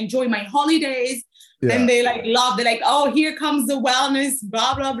great. I want to enjoy my holidays. Yeah. And they like love, they're like, oh, here comes the wellness,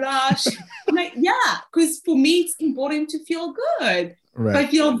 blah, blah, blah. I'm like, yeah, because for me, it's important to feel good. Right. If I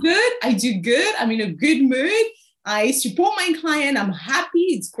feel good, I do good. I'm in a good mood. I support my client. I'm happy.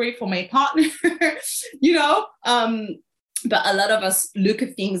 It's great for my partner, you know? But a lot of us look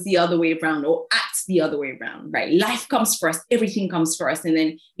at things the other way around, or act the other way around, right? Life comes first. Everything comes first. And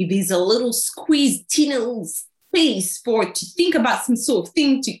then if there's a little squeezed, teeny little space to think about some sort of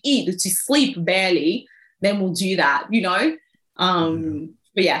thing to eat or to sleep barely, then we'll do that, you know?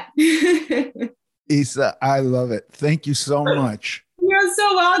 But yeah. Isa, I love it. Thank you so much. You're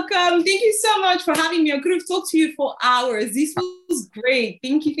so welcome. Thank you so much for having me. I could have talked to you for hours. This was great.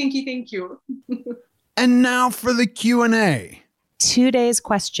 Thank you. And now for the Q&A. Today's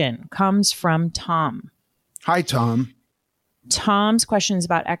question comes from Tom. Hi, Tom. Tom's question is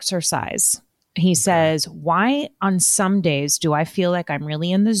about exercise. He says, why on some days do I feel like I'm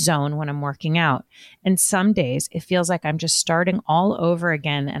really in the zone when I'm working out? And some days it feels like I'm just starting all over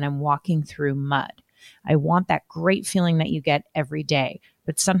again and I'm walking through mud. I want that great feeling that you get every day,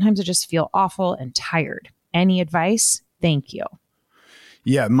 but sometimes I just feel awful and tired. Any advice? Thank you.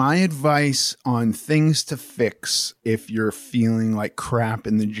 Yeah, my advice on things to fix if you're feeling like crap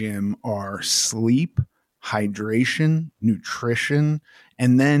in the gym are sleep, hydration, nutrition,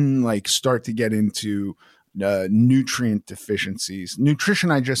 and then like start to get into nutrient deficiencies.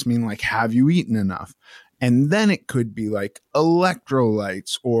 Nutrition, I just mean like, have you eaten enough? And then it could be like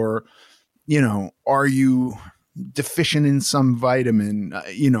electrolytes, or, are you deficient in some vitamin?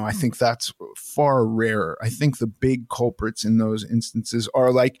 I think that's far rarer. I think the big culprits in those instances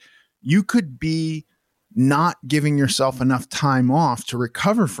are like, you could be not giving yourself enough time off to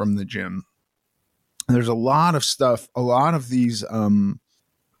recover from the gym. There's a lot of stuff, a lot of these,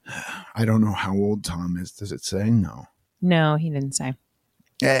 I don't know how old Tom is. Does it say? No, he didn't say.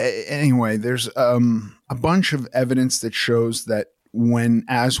 Anyway, there's a bunch of evidence that shows that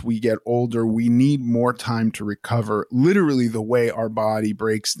as we get older, we need more time to recover. Literally, the way our body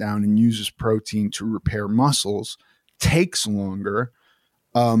breaks down and uses protein to repair muscles takes longer.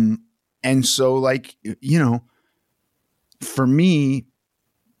 And so, for me,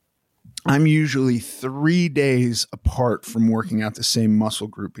 I'm usually 3 days apart from working out the same muscle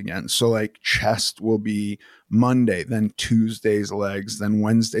group again. So like chest will be Monday, then Tuesday's legs, then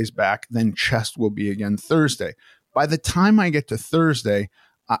Wednesday's back, then chest will be again Thursday. By the time I get to Thursday,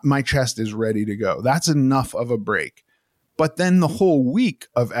 my chest is ready to go. That's enough of a break. But then the whole week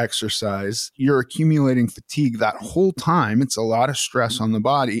of exercise, you're accumulating fatigue that whole time. It's a lot of stress on the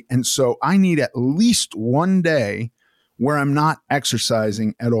body. And so I need at least one day where I'm not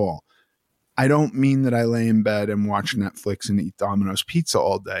exercising at all. I don't mean that I lay in bed and watch Netflix and eat Domino's pizza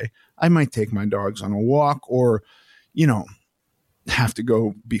all day. I might take my dogs on a walk, or, have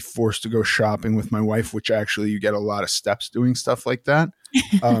to be forced to go shopping with my wife, which actually you get a lot of steps doing stuff like that.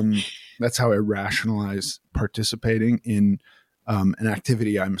 That's how I rationalize participating in an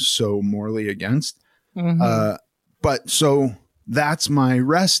activity I'm so morally against. Mm-hmm. But so that's my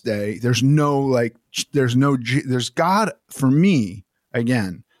rest day. There's God for me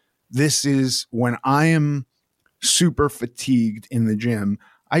again. This is when I am super fatigued in the gym.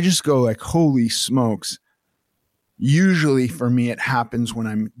 I just go like, holy smokes. Usually for me, it happens when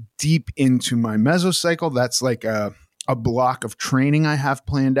I'm deep into my mesocycle. That's like a block of training I have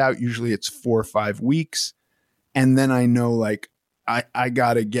planned out. Usually it's 4 or 5 weeks. And then I know like I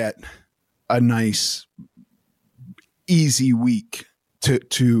got to get a nice, easy week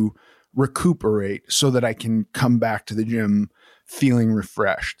to recuperate so that I can come back to the gym feeling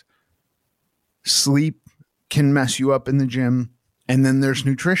refreshed. Sleep can mess you up in the gym. And then there's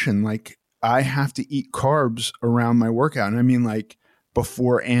nutrition. Like I have to eat carbs around my workout. And I mean like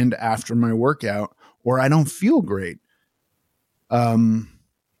before and after my workout, or I don't feel great. I don't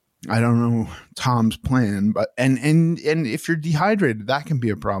know Tom's plan, but and if you're dehydrated, that can be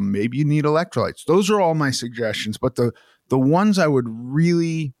a problem. Maybe you need electrolytes. Those are all my suggestions. But the ones I would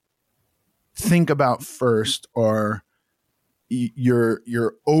really think about first are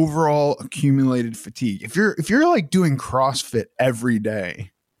your overall accumulated fatigue. If you're like doing CrossFit every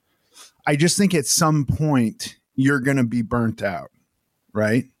day, I just think at some point you're going to be burnt out,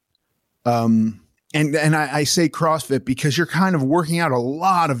 right? And I say CrossFit because you're kind of working out a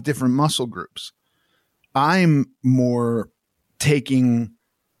lot of different muscle groups. I'm more taking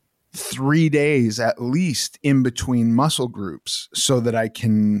 3 days at least in between muscle groups so that I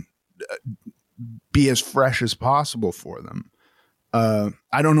can be as fresh as possible for them.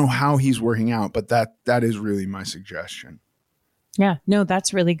 I don't know how he's working out, but that is really my suggestion. Yeah, no,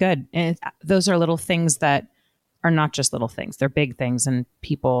 that's really good. And those are little things that are not just little things. They're big things. And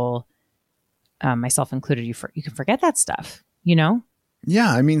people, myself included, you can forget that stuff,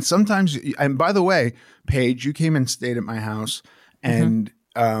 Yeah. I mean, sometimes, and by the way, Paige, you came and stayed at my house and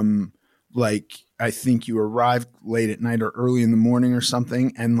I think you arrived late at night or early in the morning or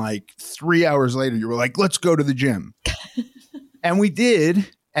something. And like 3 hours later, you were like, let's go to the gym. And we did.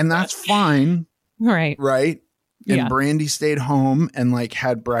 And that's fine. Right. Right. And Brandy stayed home and like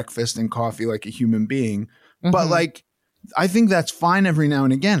had breakfast and coffee like a human being. Mm-hmm. But like, I think that's fine every now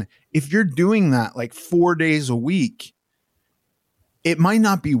and again. If you're doing that like 4 days a week, it might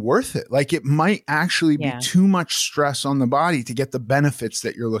not be worth it. Like it might actually be too much stress on the body to get the benefits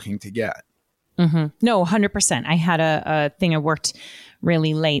that you're looking to get. Mm-hmm. No, 100%. I had a thing. I worked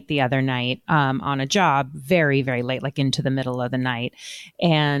really late the other night on a job, very, very late, like into the middle of the night.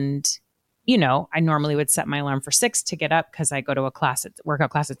 And, I normally would set my alarm for 6 to get up because I go to a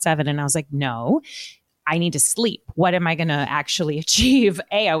workout class at 7. And I was like, no, I need to sleep. What am I going to actually achieve?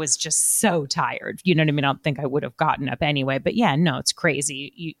 I was just so tired. You know what I mean? I don't think I would have gotten up anyway. But yeah, no, it's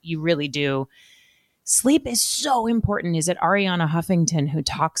crazy. You really do. Sleep is so important. Is it Arianna Huffington who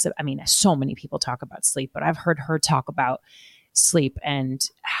talks? So many people talk about sleep, but I've heard her talk about sleep, and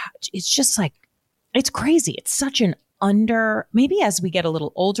it's just like, it's crazy. It's such an maybe as we get a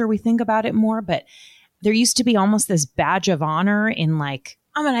little older, we think about it more, but there used to be almost this badge of honor in like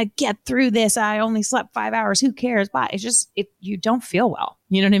I'm going to get through this. I only slept 5 hours. Who cares? But it's just, you don't feel well.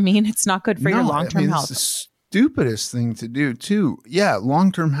 You know what I mean? It's not good for your long-term health. It's the stupidest thing to do too. Yeah.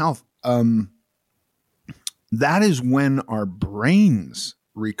 Long-term health. That is when our brains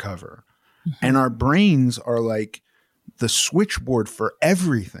recover. Mm-hmm. And our brains are like the switchboard for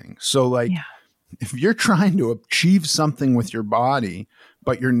everything. So like, if you're trying to achieve something with your body,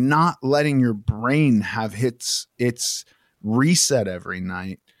 but you're not letting your brain have its reset every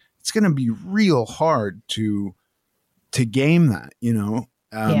night, it's going to be real hard to game that, you know?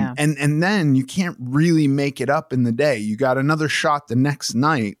 And then you can't really make it up in the day. You got another shot the next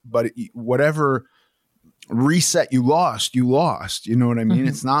night, but whatever reset you lost. You know what I mean? Mm-hmm.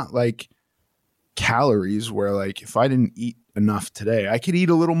 It's not like calories where like, if I didn't eat enough today, I could eat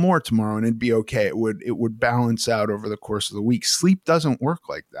a little more tomorrow and it'd be okay. It would balance out over the course of the week. Sleep doesn't work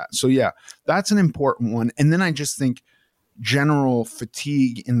like that. So yeah, that's an important one. And then I just think general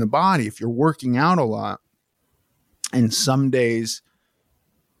fatigue in the body, if you're working out a lot and some days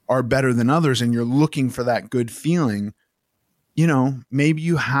are better than others and you're looking for that good feeling, you know, maybe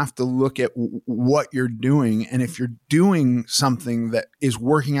you have to look at what you're doing. And if you're doing something that is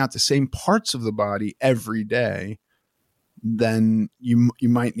working out the same parts of the body every day, then you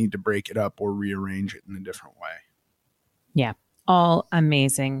might need to break it up or rearrange it in a different way. Yeah. All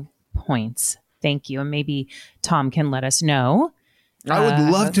amazing points. Thank you. And maybe Tom can let us know. I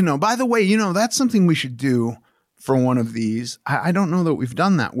would love to know. By the way, you know, that's something we should do for one of these. I don't know that we've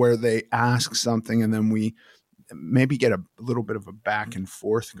done that where they ask something and then we maybe get a little bit of a back and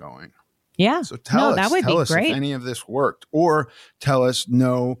forth going. Yeah. So tell us great. If any of this worked, or tell us,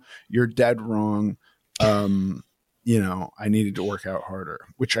 no, you're dead wrong. You know, I needed to work out harder,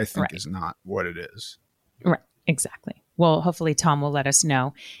 which I think is not what it is. Right. Exactly. Well, hopefully Tom will let us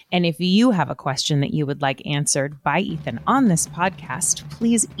know. And if you have a question that you would like answered by Ethan on this podcast,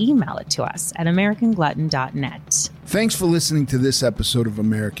 please email it to us at americanglutton.net. Thanks for listening to this episode of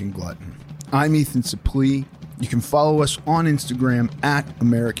American Glutton. I'm Ethan Suplee. You can follow us on Instagram at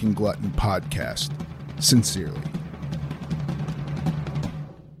American Glutton Podcast. Sincerely.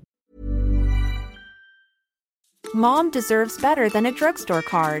 Mom deserves better than a drugstore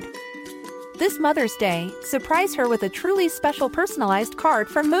card. This Mother's Day, surprise her with a truly special personalized card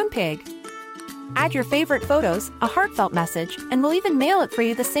from Moonpig. Add your favorite photos, a heartfelt message, and we'll even mail it for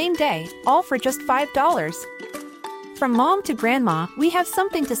you the same day, all for just $5. From mom to grandma, we have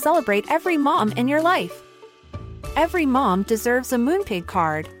something to celebrate every mom in your life. Every mom deserves a Moonpig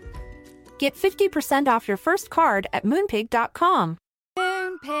card. Get 50% off your first card at moonpig.com.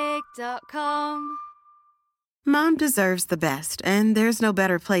 Moonpig.com. Mom deserves the best, and there's no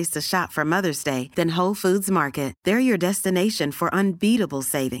better place to shop for Mother's Day than Whole Foods Market. They're your destination for unbeatable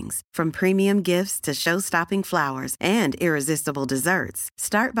savings, from premium gifts to show-stopping flowers and irresistible desserts.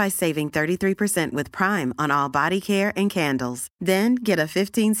 Start by saving 33% with Prime on all body care and candles. Then get a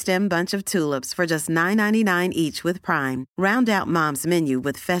 15-stem bunch of tulips for just $9.99 each with Prime. Round out Mom's menu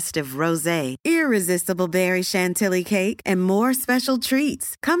with festive rosé, irresistible berry chantilly cake, and more special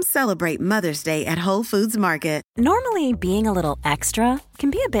treats. Come celebrate Mother's Day at Whole Foods Market. Normally, being a little extra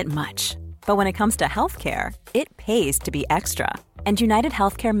can be a bit much, but when it comes to healthcare, it pays to be extra. And United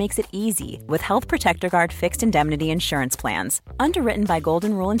Healthcare makes it easy with Health Protector Guard fixed indemnity insurance plans. Underwritten by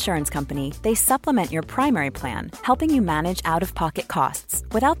Golden Rule Insurance Company, they supplement your primary plan, helping you manage out-of-pocket costs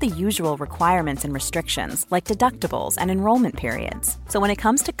without the usual requirements and restrictions like deductibles and enrollment periods. So when it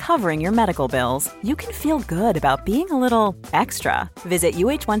comes to covering your medical bills, you can feel good about being a little extra. Visit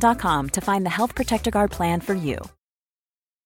uh1.com to find the Health Protector Guard plan for you.